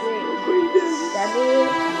 You're great.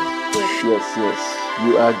 Yes,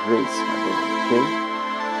 you are great, my baby, okay?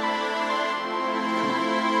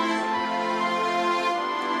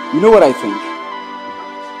 You know what I think?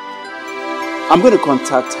 I'm going to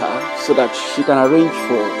contact her so that she can arrange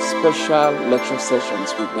for special lecture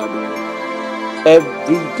sessions with Dabere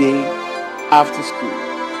every day after school.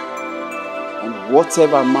 And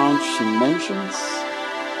whatever amount she mentions,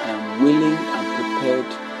 I am willing and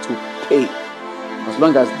prepared to pay as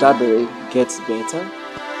long as Dabere gets better.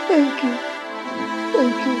 Thank you.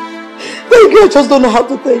 Thank you. Thank you. I just don't know how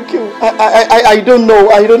to thank you. I don't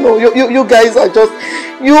know. You guys are just,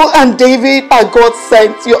 you and David are God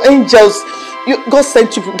sent. Your angels. God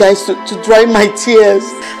sent you guys to dry my tears.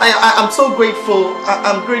 I'm so grateful.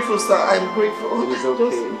 I'm grateful, sir. I'm grateful. It is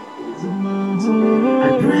okay.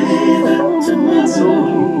 I pray that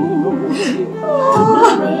tomorrow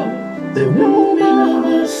there won't be no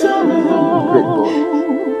more sorrow. Great boy.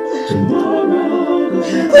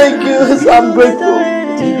 Thank you. I'm grateful.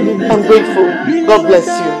 I'm grateful. God bless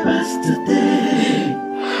you.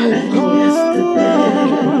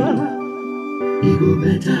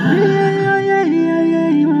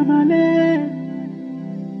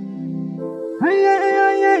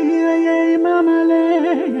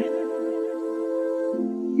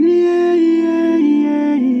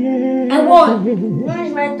 I won. No,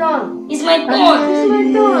 it's my turn. It's my turn.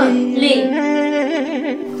 Play.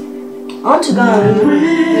 I want to go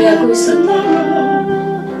and go see.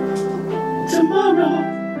 Tomorrow,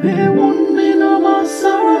 there won't be no more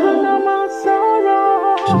sorrow, no more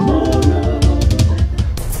sorrow. Tomorrow.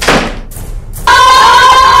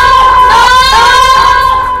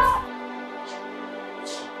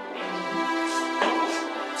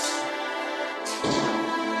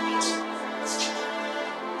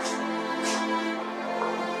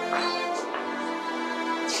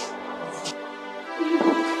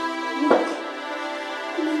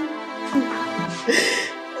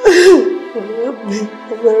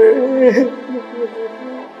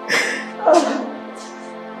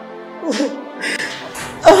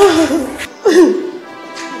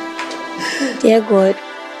 Dear God,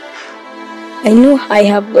 I know I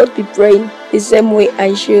have not been praying the same way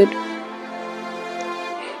I should.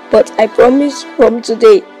 But I promise from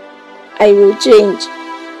today, I will change.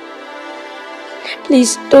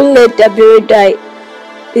 Please don't let Dabere die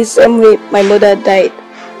the same way my mother died.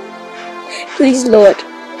 Please, Lord.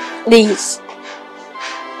 Please.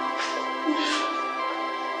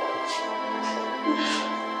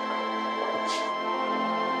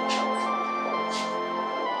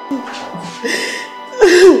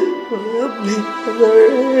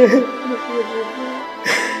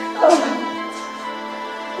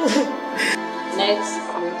 Next.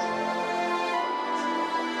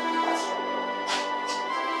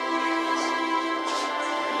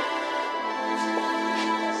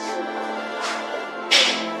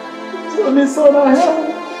 The only son I have.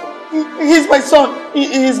 He's my son. He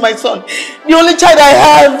is my son. The only child I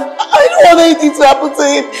have. I don't want anything to happen to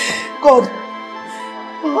him. God.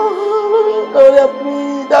 God help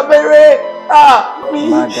me. Dabere. Me.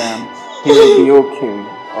 Madam, he will be okay.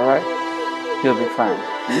 Alright? He'll be fine.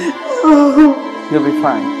 He'll be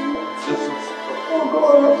fine. Oh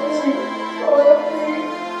God help me. God help me.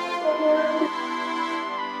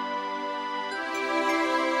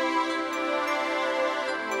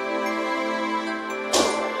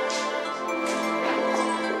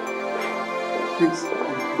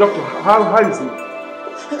 Doctor, how is he?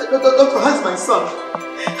 Doctor, how's my son?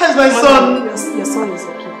 How's my son? Your son is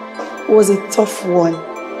okay. It was a tough one.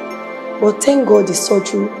 But thank God the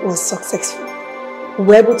surgery was successful. We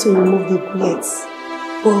were able to remove the bullets.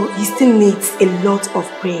 But he still needs a lot of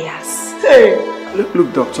prayers. Hey!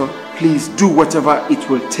 Look, doctor, please do whatever it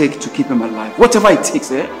will take to keep him alive. Whatever it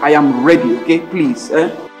takes, I am ready, okay? Please,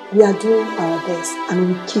 We are doing our best and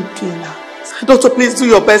we keep doing our best. Doctor, please do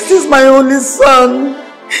your best. He's my only son.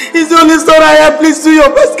 He's the only son I have. Please do your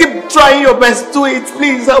best. Keep trying your best. Do it.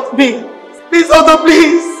 Please help me. Please, doctor,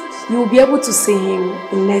 please. You will be able to see him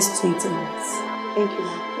in the next 20 minutes. Thank you,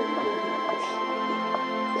 ma'am.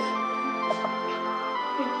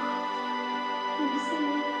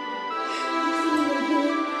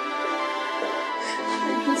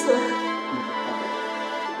 Thank you, sir.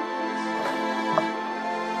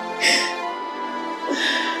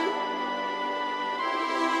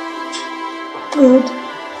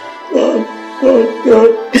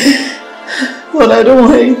 God, I don't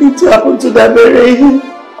want anything to happen to Dabere.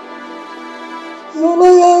 All I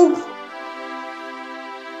have.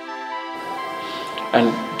 And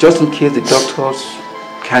just in case the doctors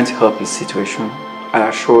can't help his situation, I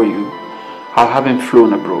assure you, I'll have him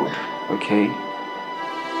flown abroad, okay?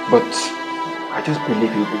 But I just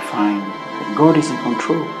believe he'll be fine. God is in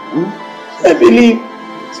control. I believe.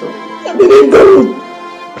 So, I believe God.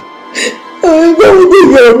 I will take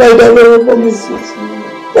care of my Dabere for me.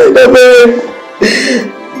 My Dabere. I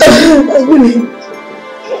believe.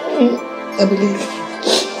 I believe.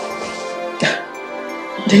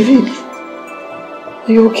 David,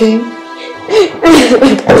 are you okay?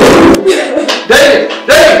 David!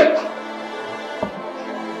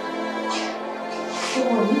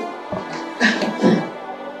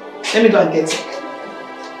 Let me go and get it.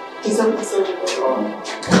 Is that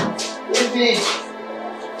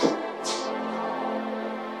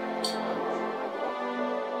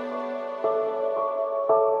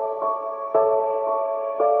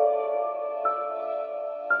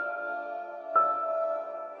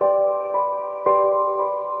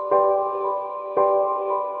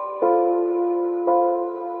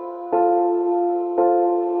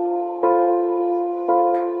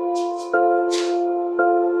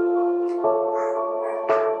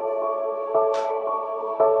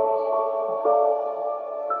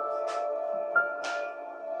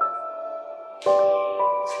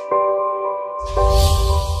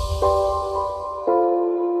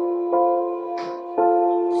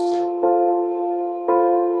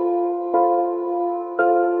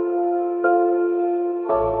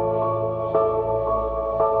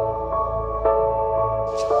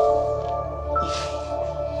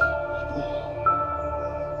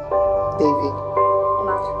David?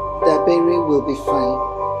 Dabere will be fine,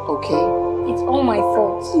 okay? It's all my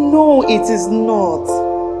fault. No, it is not.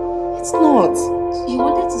 It's not. He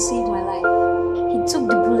wanted to save my life. He took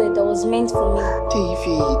the bullet that was meant for me.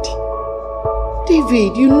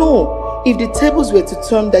 David, you know, if the tables were to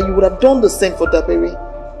turn, that you would have done the same for Dabere.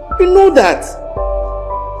 You know that.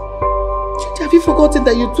 Have you forgotten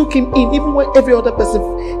that you took him in even when every other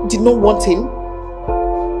person did not want him?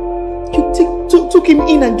 You took him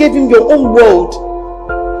in and gave him your own world.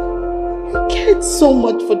 You cared so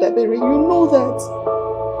much for Dabere, you know that.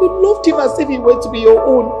 You loved him as if he were to be your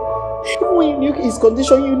own. Even when you knew his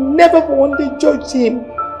condition, you never for one day judged him.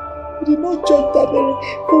 You did not judge Dabere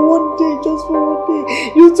for one day, just for one day.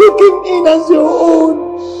 You took him in as your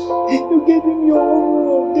own. You gave him your own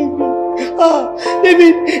world, David.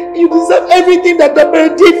 David, you deserve everything that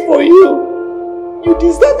Dabere did for you. You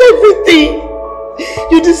deserve everything.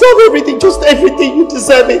 You deserve everything, just everything. You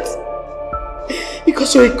deserve it.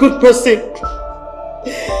 Because you're a good person.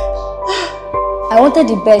 I wanted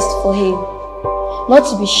the best for him, not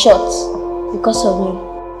to be shot because of me.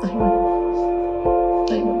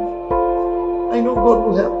 I know God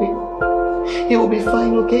will help him. He will be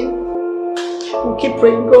fine, okay? We'll keep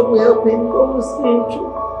praying. God will help him. God will see him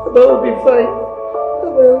through. Dabere will be fine.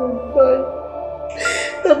 Dabere will be fine.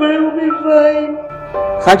 Dabere will be fine.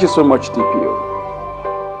 Thank you so much, DPO.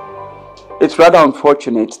 It's rather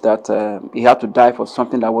unfortunate that he had to die for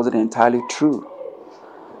something that wasn't entirely true.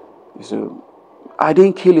 So, I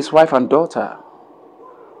didn't kill his wife and daughter.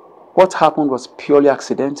 What happened was purely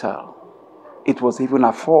accidental. It was even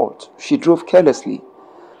her fault. She drove carelessly.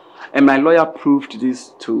 And my lawyer proved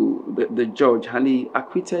this to the judge, and he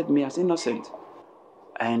acquitted me as innocent.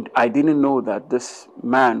 And I didn't know that this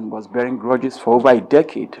man was bearing grudges for over a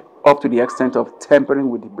decade, up to the extent of tampering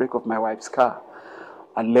with the brake of my wife's car,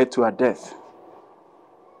 and led to her death.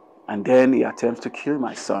 And then he attempts to kill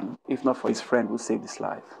my son, if not for his friend who saved his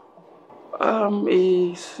life.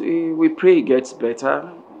 We pray he gets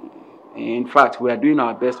better. In fact, we are doing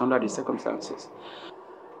our best under the circumstances.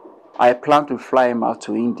 I plan to fly him out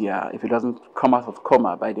to India if he doesn't come out of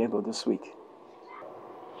coma by the end of this week.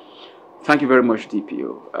 Thank you very much,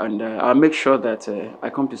 DPO. And I'll make sure that I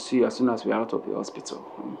come to see you as soon as we're out of the hospital.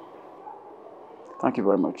 Thank you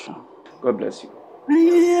very much. God bless you.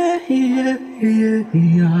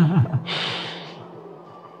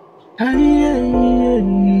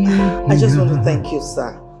 I just want to thank you,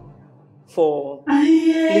 sir, for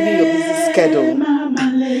leaving your busy schedule.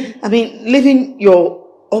 I mean, leaving your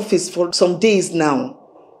office for some days now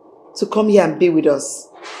to come here and be with us.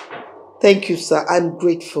 Thank you, sir. I'm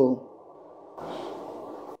grateful.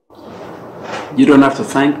 You don't have to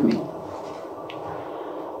thank me.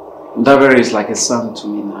 Dabere is like a son to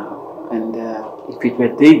me now. And if it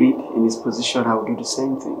were David in his position, I would do the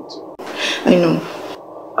same thing too. I know.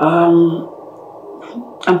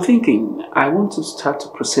 I'm thinking I want to start to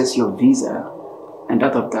process your visa and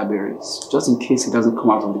that of Dabere's, just in case he doesn't come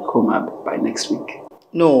out of the coma by next week.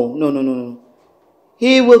 No.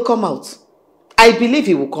 He will come out. I believe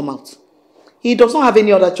he will come out. He does not have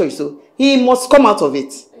any other choice, so he must come out of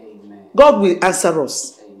it. Amen. God will answer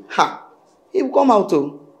us. Amen. Ha! He will come out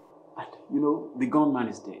too. And, you know, the gunman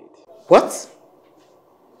is dead. What?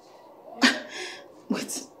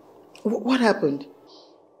 Wait, what happened?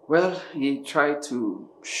 Well, he tried to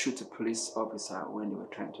shoot a police officer when they were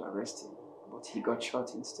trying to arrest him, but he got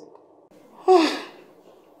shot instead. Oh,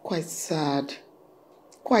 quite sad.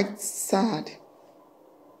 Quite sad.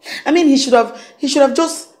 I mean, he should have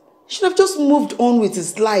just moved on with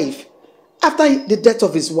his life after the death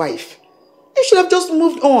of his wife. He should have just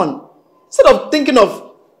moved on instead of thinking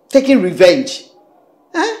of taking revenge.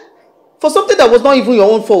 For something that was not even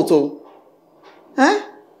your own fault.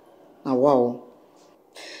 Now, wow.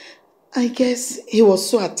 I guess he was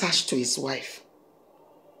so attached to his wife.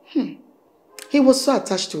 He was so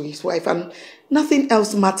attached to his wife and nothing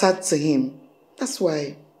else mattered to him. That's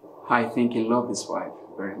why. I think he loved his wife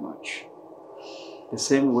very much. The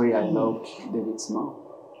same way I loved David's mom.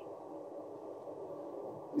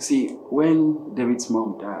 You see, when David's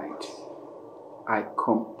mom died, I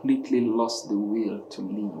completely lost the will to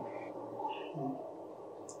live.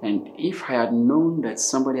 And if I had known that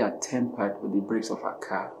somebody had tampered with the brakes of her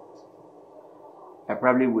car, I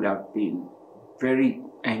probably would have been very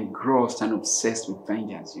engrossed and obsessed with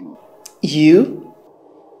vengeance, you know. You?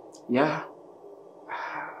 Yeah.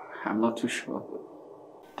 I'm not too sure.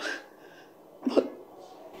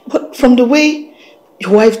 But from the way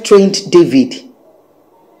your wife trained David,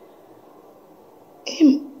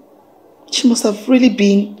 she must have really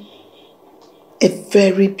been a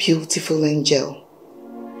very beautiful angel.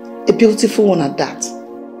 A beautiful one at that.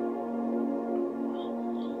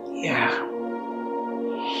 Yeah.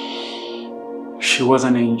 She was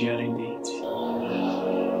an angel indeed.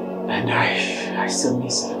 And I still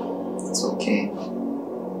miss her. It's okay.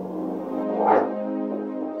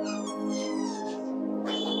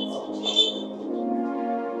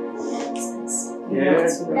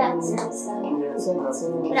 Yes. Good afternoon, sir.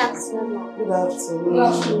 Good afternoon. Good afternoon. Good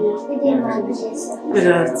afternoon. Good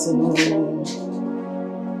afternoon.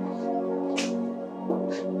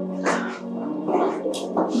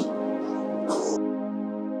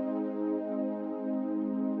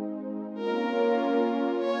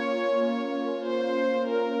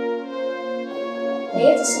 I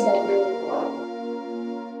get to see that girl.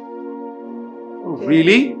 Oh,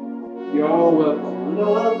 really? You're welcome.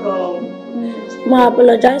 You're welcome. Ma, I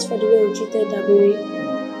apologize for the way we treated Dabere.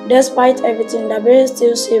 Despite everything, Dabere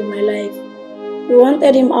still saved my life. We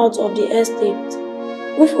wanted him out of the estate.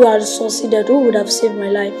 If we had succeeded, who would have saved my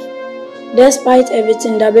life? Despite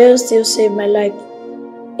everything, Dabere still saved my life.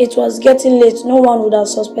 It was getting late. No one would have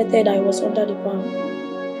suspected I was under the ground.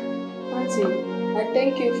 Auntie, I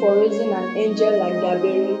thank you for raising an angel like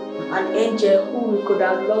Dabere, an angel who we could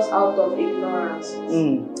have lost out of ignorance.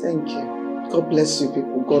 Thank you. God bless you,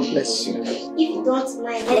 people. God bless you. If you don't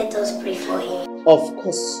mind, let us pray for him. Of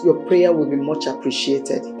course, your prayer will be much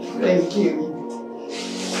appreciated. Thank you.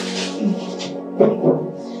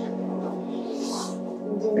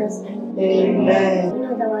 Amen.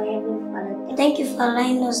 Lord, our Heavenly Father, thank you for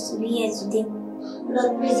allowing us to be here today.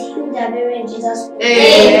 Lord, please heal Dabere in Jesus' name.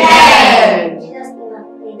 Amen. In Jesus' name I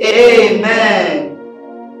pray. Amen.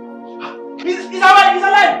 He's awake! He's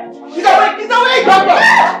alive! He's awake! He's awake! Doctor!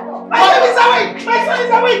 My son is awake! My son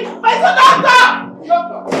is awake! My son, doctor!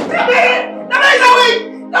 Doctor! Dabere is awake!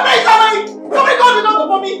 Dabere is awake! Somebody call the doctor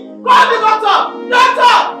for me! Call the doctor!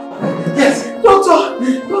 Doctor! Yes! Doctor!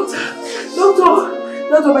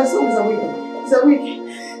 Doctor, my son is awake. He's awake.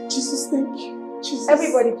 Jesus, thank you. Jesus.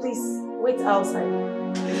 Everybody, please wait outside.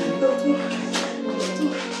 Doctor.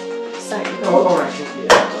 Side. Oh, all right.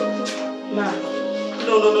 Yeah. Ma.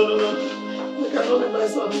 No. I cannot let my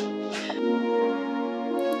son.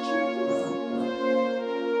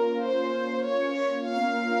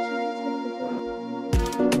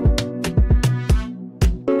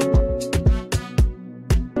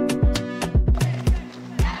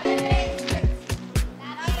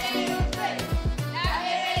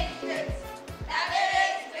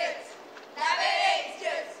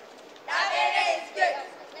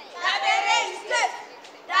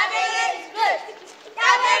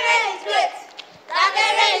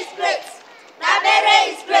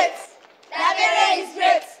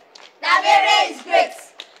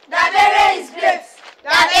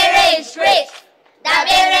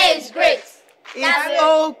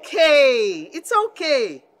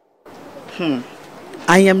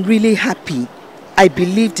 I am really happy I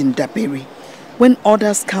believed in Dabere when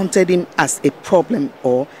others counted him as a problem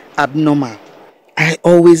or abnormal. I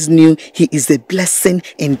always knew he is a blessing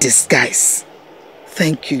in disguise.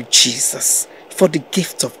 Thank you, Jesus, for the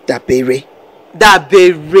gift of Dabere.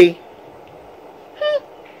 Dabere.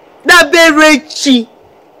 Daberechi.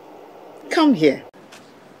 Come here.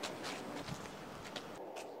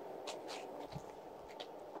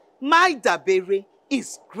 My Dabere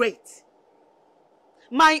is great.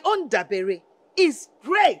 My own Dabere is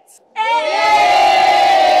great.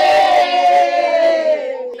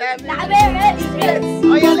 Dabere is great.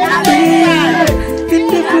 Oh, yeah,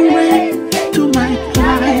 indifferent to my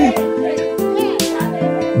life.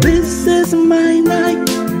 This is my night.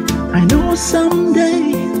 I know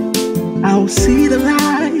someday I'll see the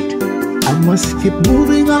light. I must keep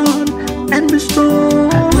moving on and be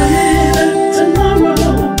strong. I pray that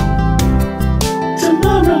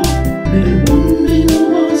tomorrow, there won't be no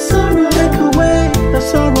more sorrow. Take away the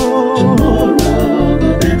sorrow. Tomorrow go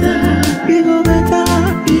better. It go better.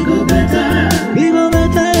 It go better. It go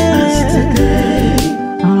better. Yesterday.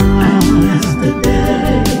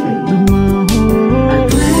 Yesterday. Tomorrow. I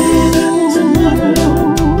pray that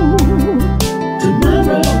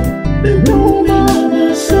tomorrow, there won't be no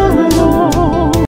more sorrow.